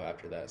myself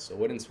after that. So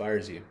what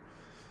inspires you?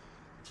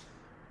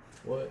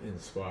 What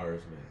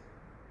inspires me?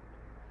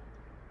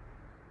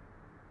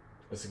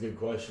 That's a good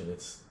question.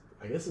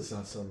 I guess it's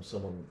not something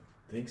someone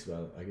thinks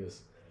about. I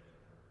guess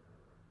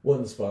what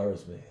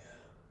inspires me?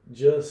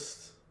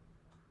 Just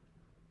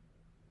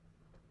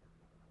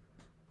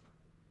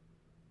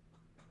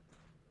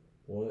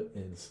what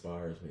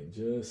inspires me?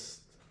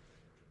 Just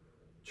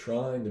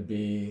trying to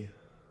be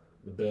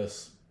the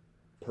best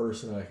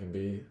person I can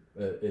be.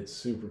 It's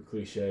super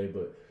cliche,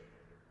 but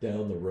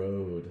down the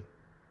road,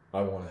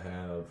 I want to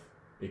have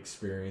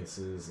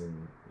experiences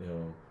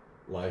and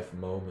life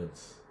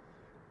moments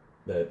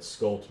that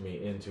sculpt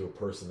me into a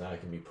person that I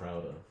can be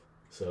proud of.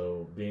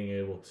 So being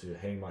able to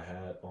hang my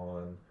hat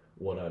on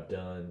what I've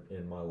done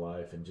in my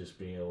life and just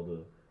being able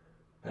to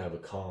have a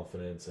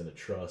confidence and a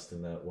trust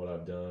in that what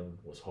I've done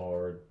was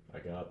hard. I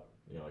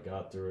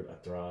got through it. I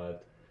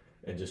thrived,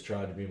 and just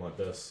tried to be my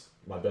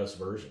best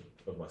version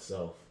of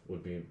myself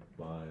would be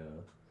my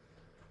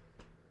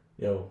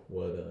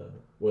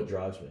what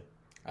drives me.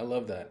 I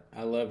love that.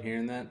 I love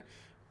hearing that.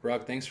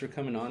 Brock, thanks for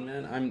coming on,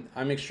 man.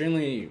 I'm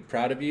extremely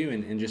proud of you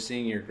and just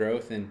seeing your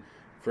growth, and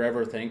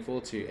forever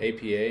thankful to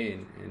APA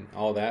and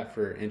all that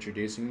for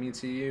introducing me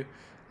to you.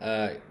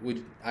 I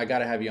got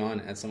to have you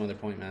on at some other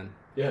point, man.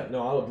 Yeah,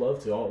 no, I would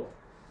love to.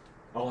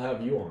 I'll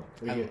have you on.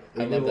 We I do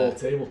a love little that.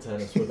 table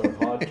tennis with our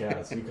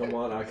podcast. You come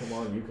on, I come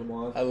on, you come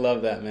on. I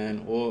love that,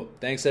 man. Well,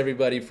 thanks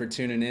everybody for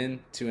tuning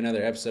in to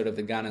another episode of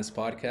the Ganas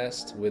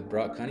Podcast with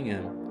Brock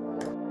Cunningham.